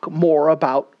we'll talk more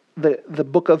about the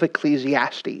book of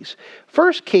Ecclesiastes.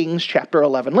 1 Kings chapter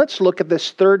 11. Let's look at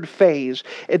this third phase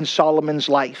in Solomon's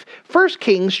life. 1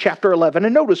 Kings chapter 11,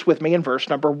 and notice with me in verse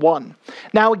number 1.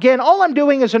 Now again, all I'm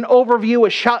doing is an overview, a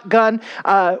shotgun.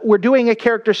 We're doing a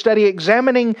character study,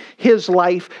 examining his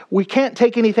life. We can't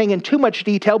take anything in too much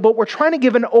detail, but we're trying to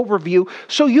give an overview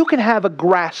so you can have a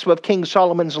grasp of King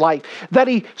Solomon's life. That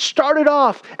he started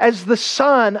off as the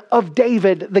son of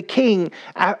David, the king,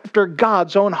 after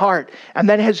God's own heart. And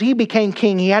then as he became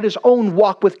king, he had his own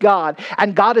walk with God.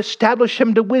 And God established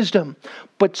him to wisdom.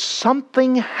 But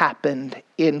something happened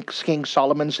in King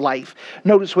Solomon's life.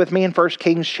 Notice with me in 1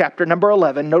 Kings chapter number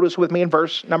 11. Notice with me in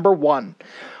verse number 1.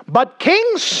 But King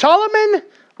Solomon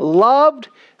loved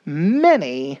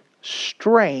many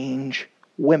strange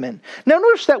women. Now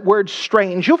notice that word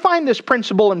strange. You'll find this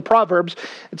principle in Proverbs.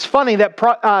 It's funny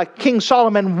that King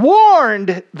Solomon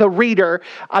warned the reader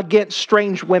against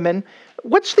strange women.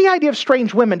 What's the idea of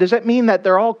strange women? Does that mean that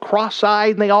they're all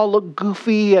cross-eyed and they all look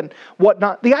goofy and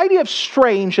whatnot? The idea of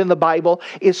strange in the Bible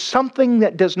is something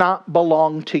that does not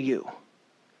belong to you.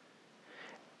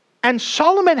 And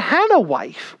Solomon had a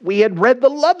wife. We had read the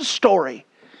love story.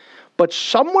 But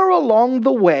somewhere along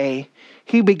the way,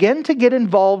 he began to get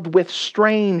involved with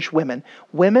strange women.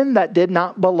 Women that did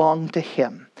not belong to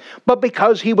him. But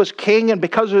because he was king and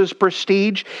because of his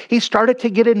prestige, he started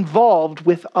to get involved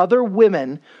with other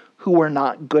women who were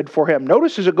not good for him.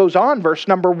 Notice as it goes on, verse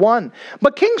number 1.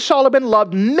 But King Solomon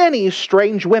loved many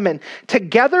strange women,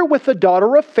 together with the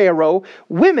daughter of Pharaoh,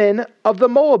 women of the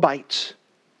Moabites,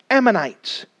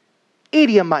 Ammonites,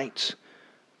 Edomites,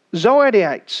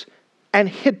 Zoadites, and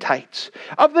Hittites,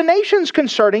 of the nations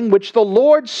concerning which the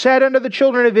Lord said unto the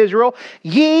children of Israel,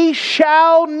 Ye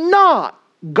shall not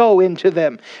go into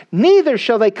them, neither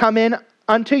shall they come in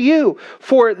unto you,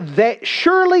 for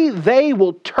surely they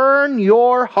will turn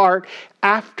your heart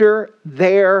after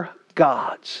their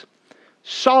gods.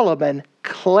 Solomon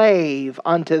clave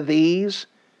unto these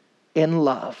in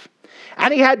love.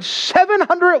 And he had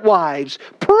 700 wives,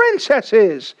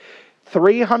 princesses,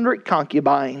 300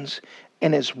 concubines,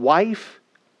 and his wife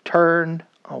turned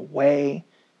away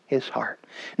his heart.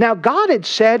 Now, God had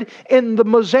said in the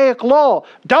Mosaic law,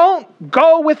 don't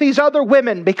go with these other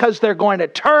women because they're going to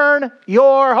turn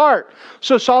your heart.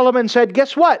 So Solomon said,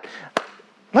 guess what?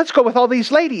 Let's go with all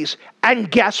these ladies. And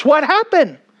guess what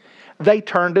happened? They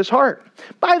turned his heart.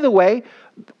 By the way,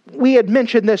 we had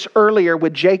mentioned this earlier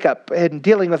with Jacob and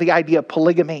dealing with the idea of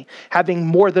polygamy, having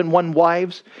more than one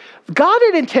wives. God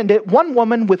had intended one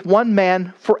woman with one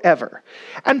man forever.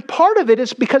 And part of it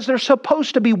is because they're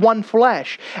supposed to be one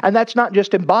flesh. And that's not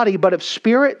just in body, but of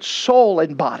spirit, soul,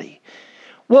 and body.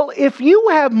 Well, if you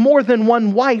have more than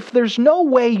one wife, there's no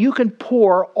way you can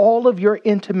pour all of your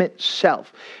intimate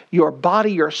self, your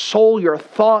body, your soul, your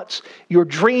thoughts, your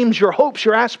dreams, your hopes,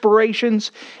 your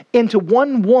aspirations into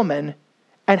one woman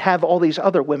and have all these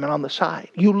other women on the side.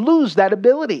 You lose that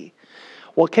ability.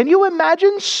 Well, can you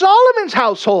imagine Solomon's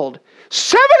household?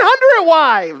 700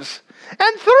 wives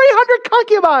and 300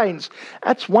 concubines.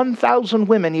 That's 1,000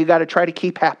 women you got to try to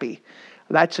keep happy.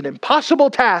 That's an impossible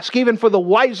task, even for the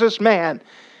wisest man.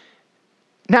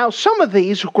 Now, some of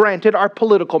these, granted, are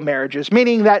political marriages,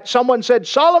 meaning that someone said,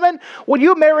 Solomon, will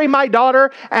you marry my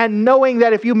daughter? And knowing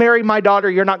that if you marry my daughter,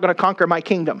 you're not going to conquer my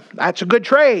kingdom. That's a good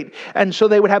trade. And so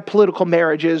they would have political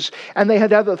marriages, and they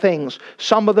had other things.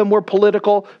 Some of them were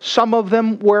political. Some of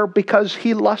them were because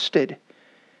he lusted.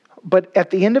 But at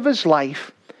the end of his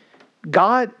life,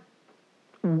 God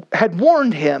had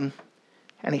warned him,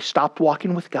 and he stopped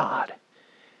walking with God.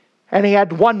 And he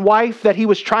had one wife that he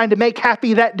was trying to make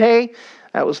happy that day.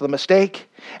 That was the mistake.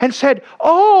 And said,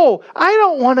 oh, I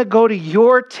don't want to go to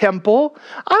your temple.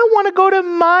 I want to go to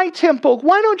my temple.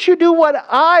 Why don't you do what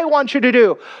I want you to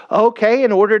do? Okay,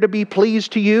 in order to be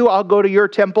pleased to you, I'll go to your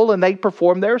temple, and they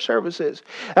perform their services.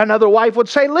 Another wife would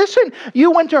say, listen,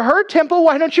 you went to her temple.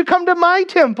 Why don't you come to my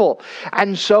temple?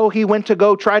 And so he went to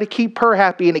go try to keep her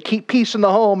happy and to keep peace in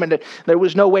the home. And there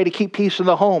was no way to keep peace in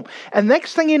the home. And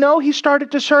next thing you know, he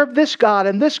started to serve this God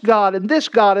and this God and this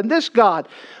God and this God.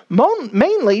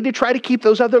 Mainly to try to keep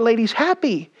those other ladies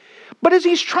happy. But as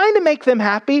he's trying to make them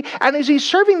happy, and as he's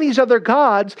serving these other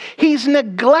gods, he's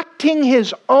neglecting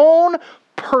his own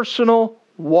personal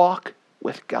walk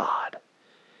with God.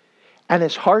 And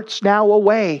his heart's now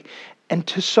away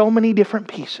into so many different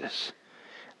pieces.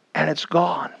 And it's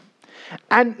gone.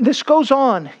 And this goes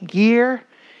on year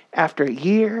after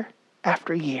year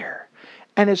after year.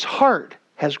 And his heart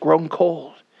has grown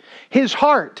cold. His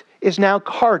heart is now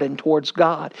hardened towards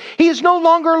God. He is no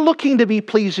longer looking to be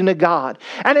pleasing to God.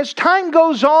 And as time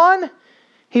goes on,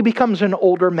 he becomes an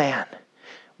older man.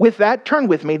 With that, turn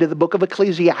with me to the book of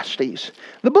Ecclesiastes.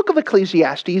 The book of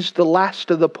Ecclesiastes, the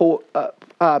last of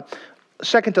the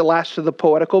second to last of the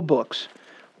poetical books.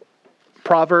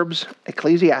 Proverbs,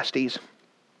 Ecclesiastes.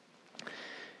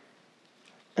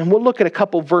 And we'll look at a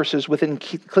couple verses within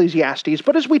Ecclesiastes.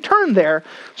 But as we turn there,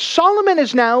 Solomon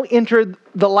has now entered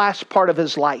the last part of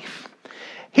his life.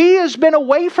 He has been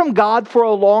away from God for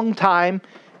a long time,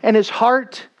 and his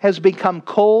heart has become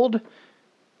cold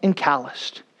and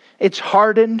calloused. It's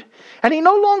hardened, and he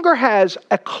no longer has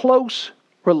a close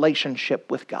relationship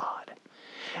with God.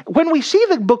 When we see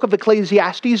the book of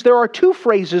Ecclesiastes, there are two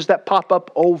phrases that pop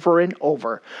up over and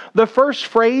over. The first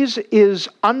phrase is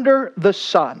under the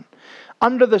sun.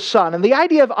 Under the sun. And the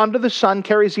idea of under the sun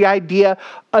carries the idea,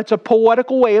 it's a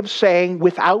poetical way of saying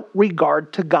without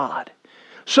regard to God.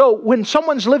 So when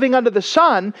someone's living under the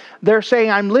sun, they're saying,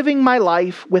 I'm living my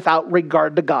life without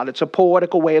regard to God. It's a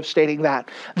poetical way of stating that.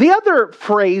 The other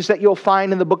phrase that you'll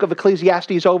find in the book of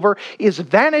Ecclesiastes over is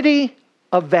vanity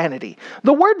of vanity.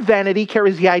 The word vanity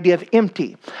carries the idea of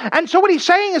empty. And so what he's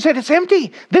saying is that it's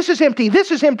empty. This is empty.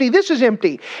 This is empty. This is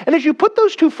empty. And as you put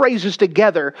those two phrases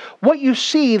together, what you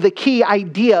see, the key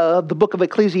idea of the book of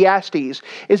Ecclesiastes,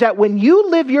 is that when you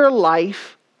live your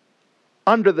life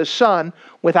under the sun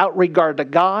without regard to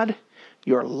God,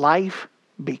 your life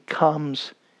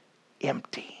becomes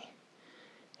empty.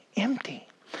 Empty.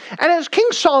 And as King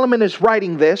Solomon is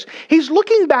writing this, he's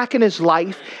looking back in his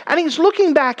life, and he's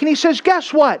looking back and he says,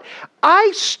 guess what?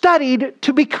 I studied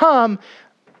to become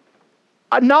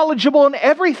knowledgeable in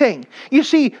everything. You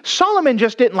see, Solomon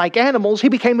just didn't like animals. He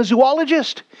became a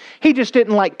zoologist. He just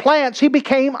didn't like plants. He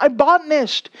became a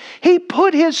botanist. He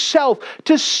put himself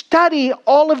to study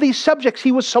all of these subjects.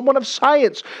 He was someone of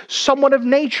science, someone of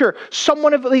nature,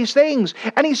 someone of these things.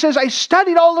 And he says, I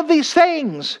studied all of these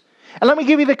things. And let me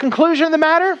give you the conclusion of the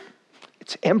matter.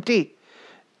 It's empty.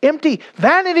 Empty.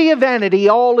 Vanity of vanity.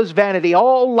 All is vanity.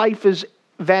 All life is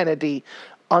vanity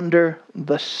under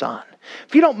the sun.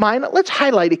 If you don't mind, let's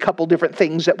highlight a couple different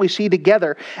things that we see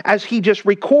together as he just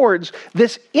records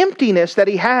this emptiness that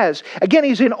he has. Again,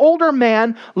 he's an older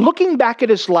man looking back at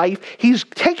his life. He's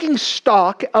taking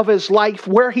stock of his life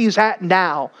where he's at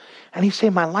now. And he's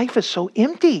saying, my life is so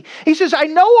empty. He says, I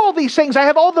know all these things. I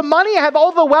have all the money. I have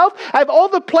all the wealth. I have all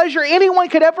the pleasure anyone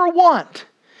could ever want.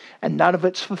 And none of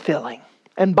it's fulfilling.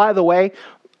 And by the way,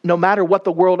 no matter what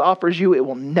the world offers you, it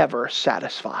will never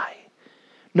satisfy.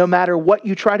 No matter what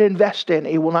you try to invest in,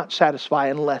 it will not satisfy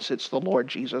unless it's the Lord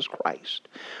Jesus Christ.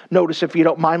 Notice, if you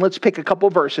don't mind, let's pick a couple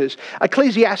verses.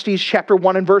 Ecclesiastes chapter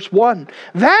 1 and verse 1.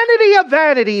 Vanity of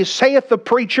vanities, saith the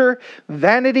preacher,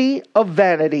 vanity of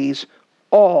vanities,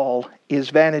 all is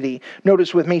vanity.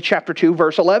 Notice with me chapter 2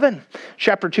 verse 11.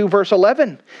 Chapter 2 verse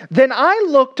 11. Then I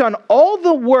looked on all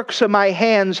the works of my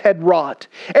hands had wrought,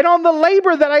 and on the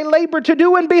labor that I labored to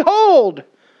do, and behold,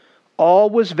 all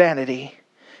was vanity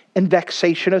and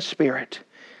vexation of spirit.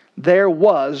 There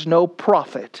was no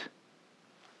profit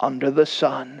under the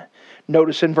sun.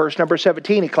 Notice in verse number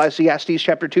 17, Ecclesiastes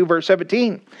chapter 2 verse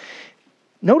 17.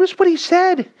 Notice what he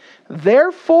said.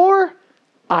 Therefore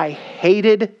I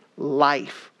hated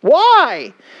life.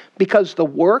 Why? Because the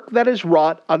work that is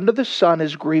wrought under the sun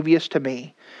is grievous to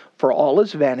me, for all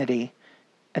is vanity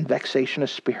and vexation of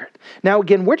spirit. Now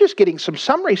again, we're just getting some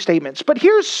summary statements, but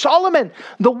here's Solomon,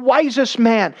 the wisest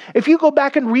man. If you go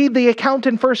back and read the account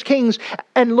in 1 Kings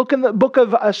and look in the book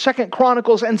of 2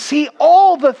 Chronicles and see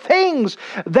all the things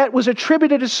that was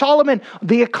attributed to Solomon,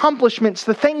 the accomplishments,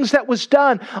 the things that was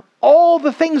done, all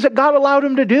the things that God allowed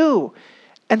him to do.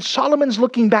 And Solomon's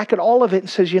looking back at all of it and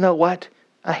says, you know what?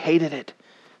 I hated it.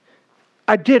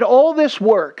 I did all this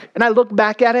work and I look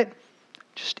back at it,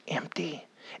 just empty.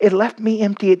 It left me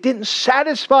empty. It didn't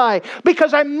satisfy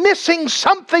because I'm missing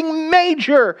something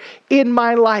major in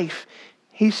my life.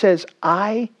 He says,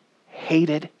 I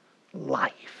hated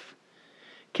life.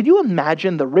 Can you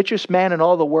imagine the richest man in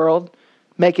all the world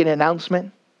making an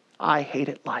announcement? I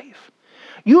hated life.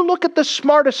 You look at the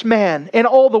smartest man in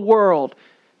all the world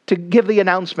to give the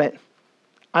announcement,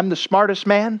 I'm the smartest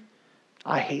man,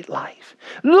 I hate life.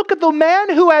 Look at the man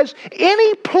who has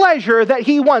any pleasure that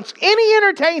he wants, any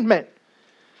entertainment,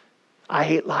 I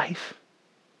hate life.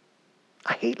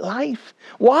 I hate life.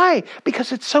 Why?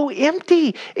 Because it's so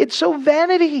empty. It's so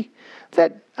vanity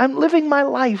that I'm living my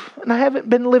life and I haven't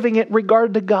been living it in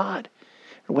regard to God.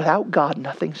 Without God,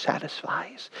 nothing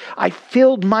satisfies. I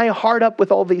filled my heart up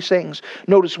with all these things.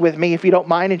 Notice with me, if you don't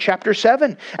mind, in chapter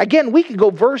 7. Again, we could go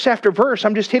verse after verse.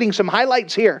 I'm just hitting some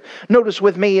highlights here. Notice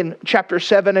with me in chapter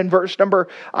 7 and verse number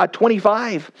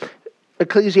 25.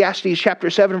 Ecclesiastes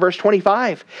chapter 7, verse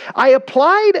 25. I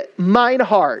applied mine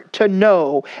heart to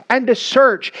know and to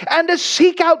search and to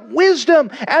seek out wisdom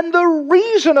and the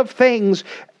reason of things,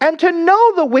 and to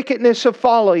know the wickedness of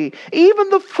folly, even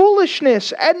the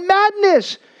foolishness and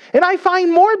madness. And I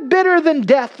find more bitter than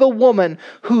death the woman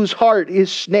whose heart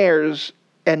is snares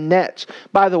and nets.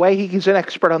 By the way, he's an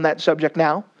expert on that subject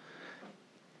now.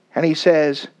 And he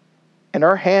says, and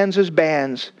her hands as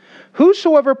bands.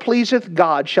 Whosoever pleaseth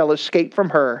God shall escape from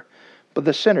her, but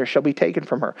the sinner shall be taken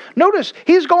from her. Notice,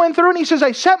 he's going through and he says,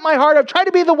 I set my heart, I've tried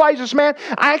to be the wisest man.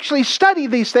 I actually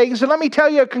studied these things, and let me tell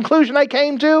you a conclusion I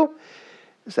came to,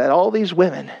 is that all these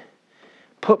women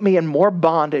put me in more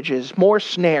bondages, more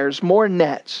snares, more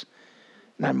nets,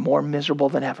 and I'm more miserable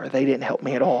than ever. They didn't help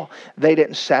me at all. They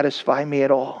didn't satisfy me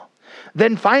at all.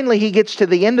 Then finally he gets to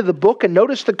the end of the book, and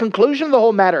notice the conclusion of the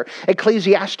whole matter.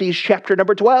 Ecclesiastes chapter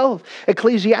number 12.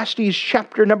 Ecclesiastes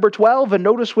chapter number 12. And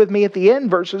notice with me at the end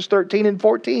verses 13 and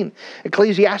 14.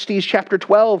 Ecclesiastes chapter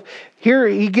 12. Here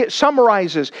he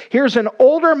summarizes. Here's an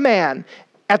older man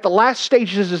at the last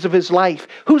stages of his life,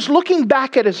 who's looking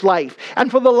back at his life.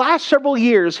 And for the last several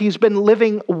years, he's been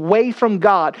living away from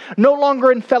God, no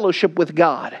longer in fellowship with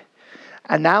God.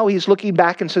 And now he's looking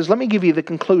back and says, let me give you the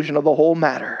conclusion of the whole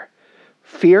matter.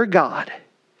 Fear God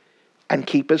and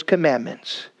keep His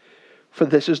commandments, for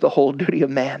this is the whole duty of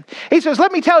man. He says,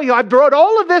 let me tell you, I brought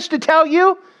all of this to tell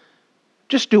you,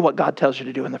 just do what God tells you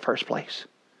to do in the first place.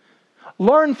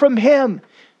 Learn from Him.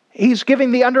 He's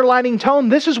giving the underlining tone.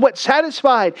 This is what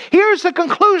satisfied. Here's the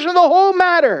conclusion of the whole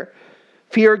matter.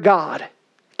 Fear God.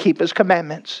 Keep His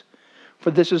commandments.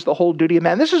 For this is the whole duty of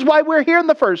man. This is why we're here in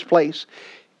the first place,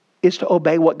 is to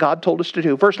obey what God told us to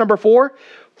do. Verse number 4.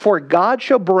 For God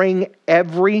shall bring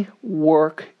every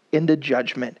work into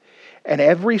judgment, and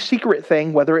every secret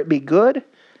thing, whether it be good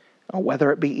or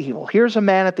whether it be evil. Here's a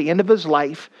man at the end of his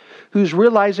life who's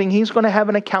realizing he's going to have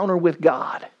an encounter with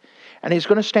God. And he's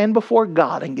going to stand before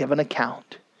God and give an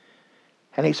account.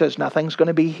 And he says nothing's going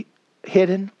to be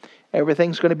hidden.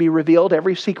 Everything's going to be revealed,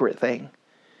 every secret thing.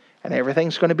 And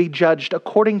everything's going to be judged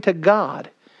according to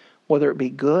God, whether it be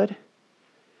good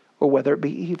or whether it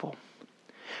be evil.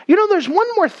 You know, there's one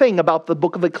more thing about the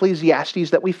book of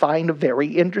Ecclesiastes that we find very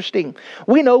interesting.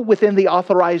 We know within the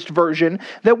Authorized Version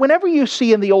that whenever you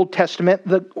see in the Old Testament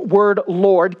the word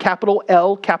Lord, capital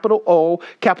L, capital O,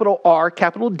 capital R,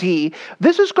 capital D,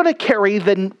 this is going to carry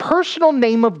the personal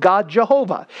name of God,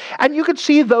 Jehovah. And you can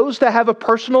see those that have a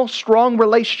personal, strong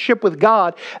relationship with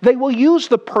God, they will use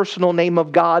the personal name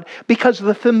of God because of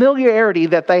the familiarity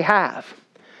that they have.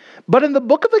 But in the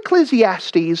book of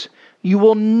Ecclesiastes, you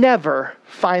will never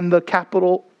find the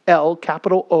capital L,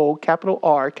 capital O, capital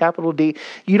R, capital D.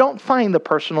 You don't find the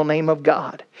personal name of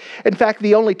God. In fact,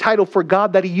 the only title for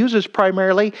God that he uses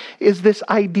primarily is this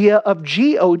idea of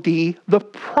G-O-D, the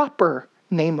proper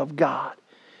name of God.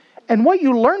 And what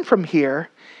you learn from here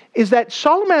is that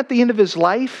Solomon at the end of his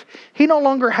life, he no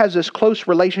longer has this close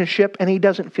relationship and he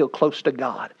doesn't feel close to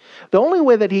God. The only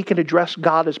way that he can address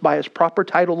God is by his proper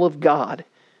title of God.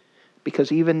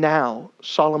 Because even now,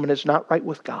 Solomon is not right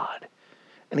with God.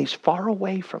 And he's far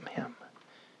away from Him.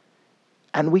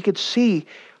 And we could see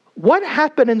what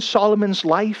happened in Solomon's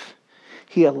life.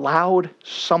 He allowed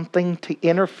something to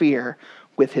interfere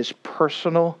with his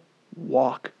personal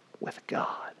walk with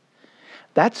God.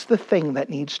 That's the thing that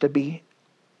needs to be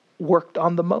worked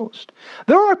on the most.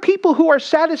 There are people who are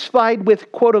satisfied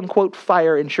with quote-unquote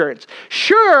fire insurance.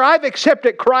 Sure, I've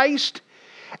accepted Christ.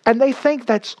 And they think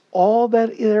that's all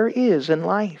that there is in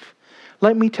life.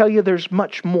 Let me tell you, there's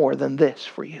much more than this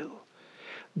for you.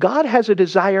 God has a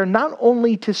desire not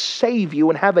only to save you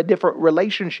and have a different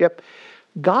relationship,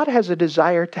 God has a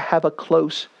desire to have a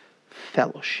close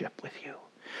fellowship with you.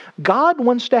 God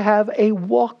wants to have a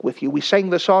walk with you. We sang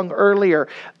the song earlier,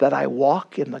 that I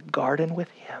walk in the garden with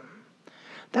Him.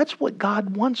 That's what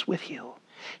God wants with you.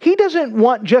 He doesn't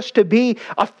want just to be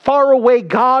a faraway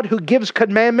God who gives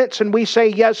commandments and we say,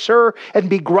 yes, sir, and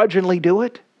begrudgingly do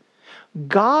it.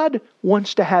 God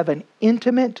wants to have an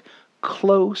intimate,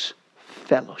 close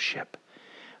fellowship.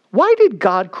 Why did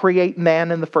God create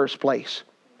man in the first place?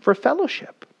 For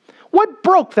fellowship. What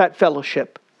broke that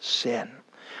fellowship? Sin.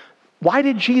 Why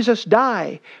did Jesus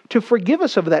die? To forgive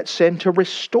us of that sin, to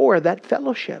restore that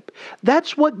fellowship.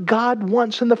 That's what God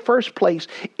wants in the first place,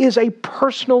 is a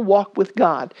personal walk with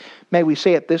God. May we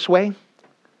say it this way?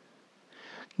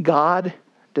 God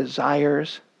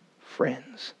desires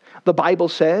friends. The Bible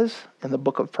says in the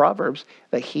book of Proverbs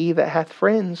that he that hath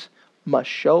friends must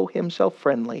show himself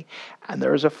friendly, and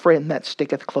there is a friend that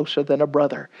sticketh closer than a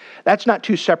brother. That's not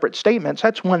two separate statements.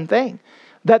 That's one thing.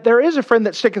 That there is a friend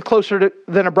that sticketh closer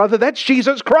than a brother. That's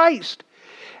Jesus Christ.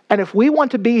 And if we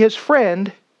want to be his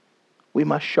friend, we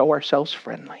must show ourselves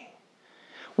friendly.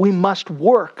 We must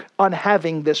work on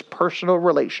having this personal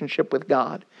relationship with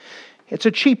God. It's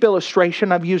a cheap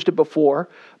illustration. I've used it before,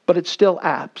 but it's still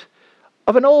apt.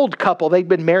 Of an old couple. They'd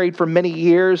been married for many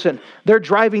years, and they're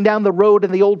driving down the road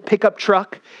in the old pickup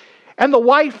truck. And the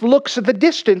wife looks at the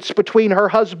distance between her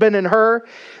husband and her,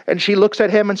 and she looks at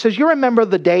him and says, "You remember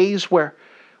the days where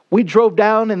we drove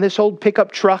down in this old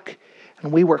pickup truck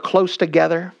and we were close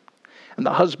together?" And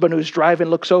the husband who's driving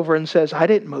looks over and says, "I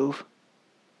didn't move."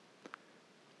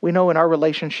 We know in our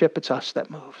relationship, it's us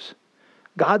that moves.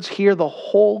 God's here the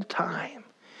whole time.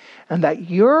 And that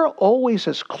you're always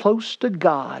as close to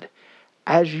God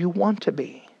as you want to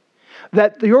be.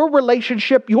 That your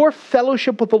relationship, your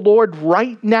fellowship with the Lord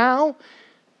right now,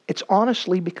 it's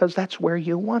honestly because that's where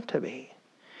you want to be.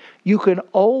 You can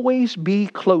always be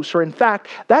closer. In fact,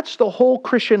 that's the whole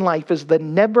Christian life, is the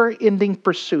never-ending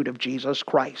pursuit of Jesus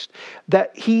Christ.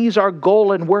 That he's our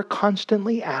goal and we're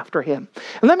constantly after him.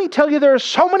 And let me tell you, there are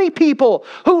so many people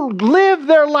who live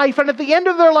their life, and at the end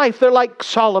of their life, they're like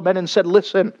Solomon and said,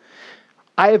 "Listen,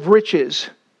 I have riches.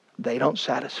 They don't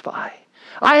satisfy.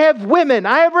 I have women.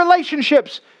 I have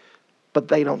relationships, but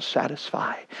they don't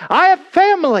satisfy. I have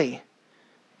family.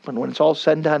 But when it's all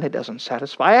said and done, it doesn't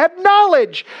satisfy. I have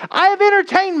knowledge. I have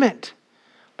entertainment.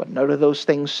 But none of those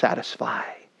things satisfy.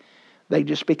 They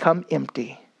just become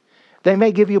empty. They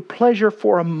may give you pleasure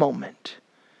for a moment.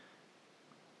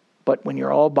 But when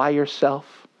you're all by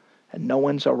yourself and no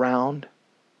one's around,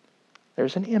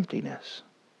 there's an emptiness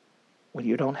when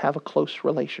you don't have a close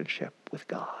relationship with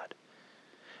God.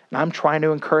 And I'm trying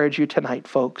to encourage you tonight,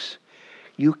 folks.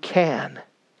 You can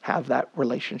have that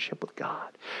relationship with God.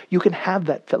 You can have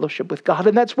that fellowship with God,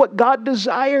 and that's what God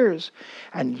desires.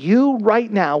 And you right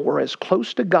now are as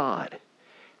close to God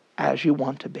as you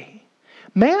want to be.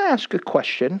 May I ask a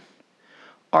question?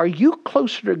 Are you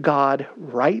closer to God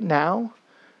right now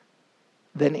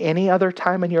than any other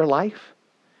time in your life?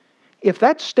 If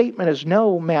that statement is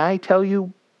no, may I tell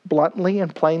you bluntly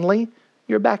and plainly,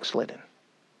 you're backslidden.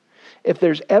 If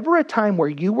there's ever a time where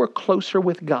you were closer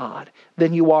with God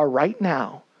than you are right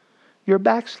now, you're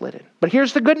backslidden. But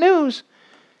here's the good news.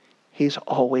 He's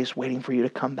always waiting for you to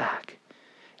come back.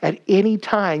 At any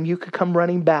time, you could come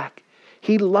running back.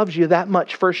 He loves you that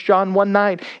much. 1 John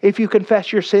 1:9. If you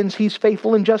confess your sins, he's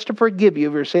faithful and just to forgive you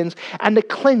of your sins and to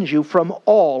cleanse you from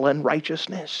all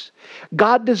unrighteousness.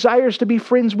 God desires to be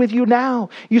friends with you now.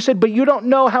 You said, "But you don't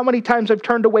know how many times I've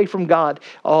turned away from God."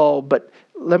 Oh, but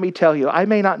let me tell you, I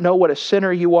may not know what a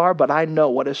sinner you are, but I know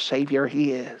what a Savior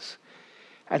he is.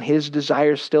 And his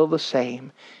desire is still the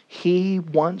same. He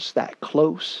wants that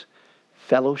close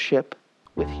fellowship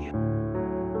with you.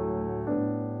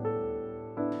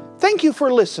 Thank you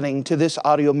for listening to this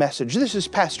audio message. This is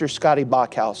Pastor Scotty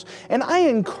Bachhaus, and I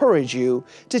encourage you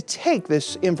to take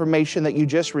this information that you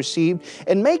just received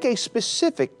and make a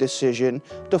specific decision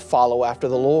to follow after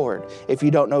the Lord. If you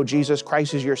don't know Jesus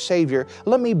Christ as your Savior,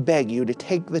 let me beg you to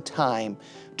take the time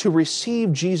to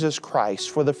receive Jesus Christ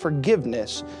for the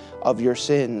forgiveness of your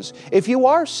sins. If you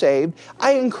are saved,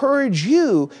 I encourage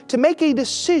you to make a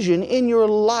decision in your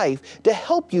life to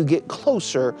help you get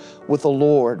closer with the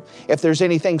Lord. If there's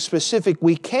anything specific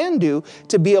we can do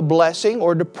to be a blessing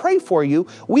or to pray for you,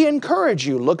 we encourage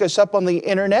you. Look us up on the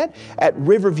internet at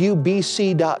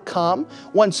riverviewbc.com.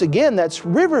 Once again, that's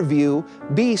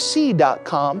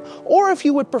riverviewbc.com. Or if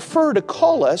you would prefer to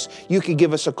call us, you could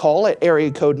give us a call at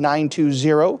area code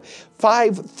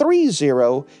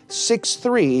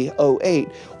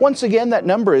 920-530-6308. Once again, that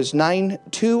number is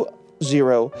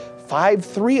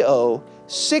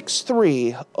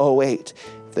 920-530-6308.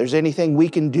 If there's anything we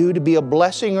can do to be a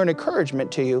blessing or an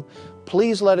encouragement to you,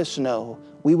 please let us know.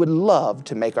 We would love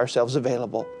to make ourselves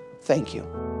available. Thank you.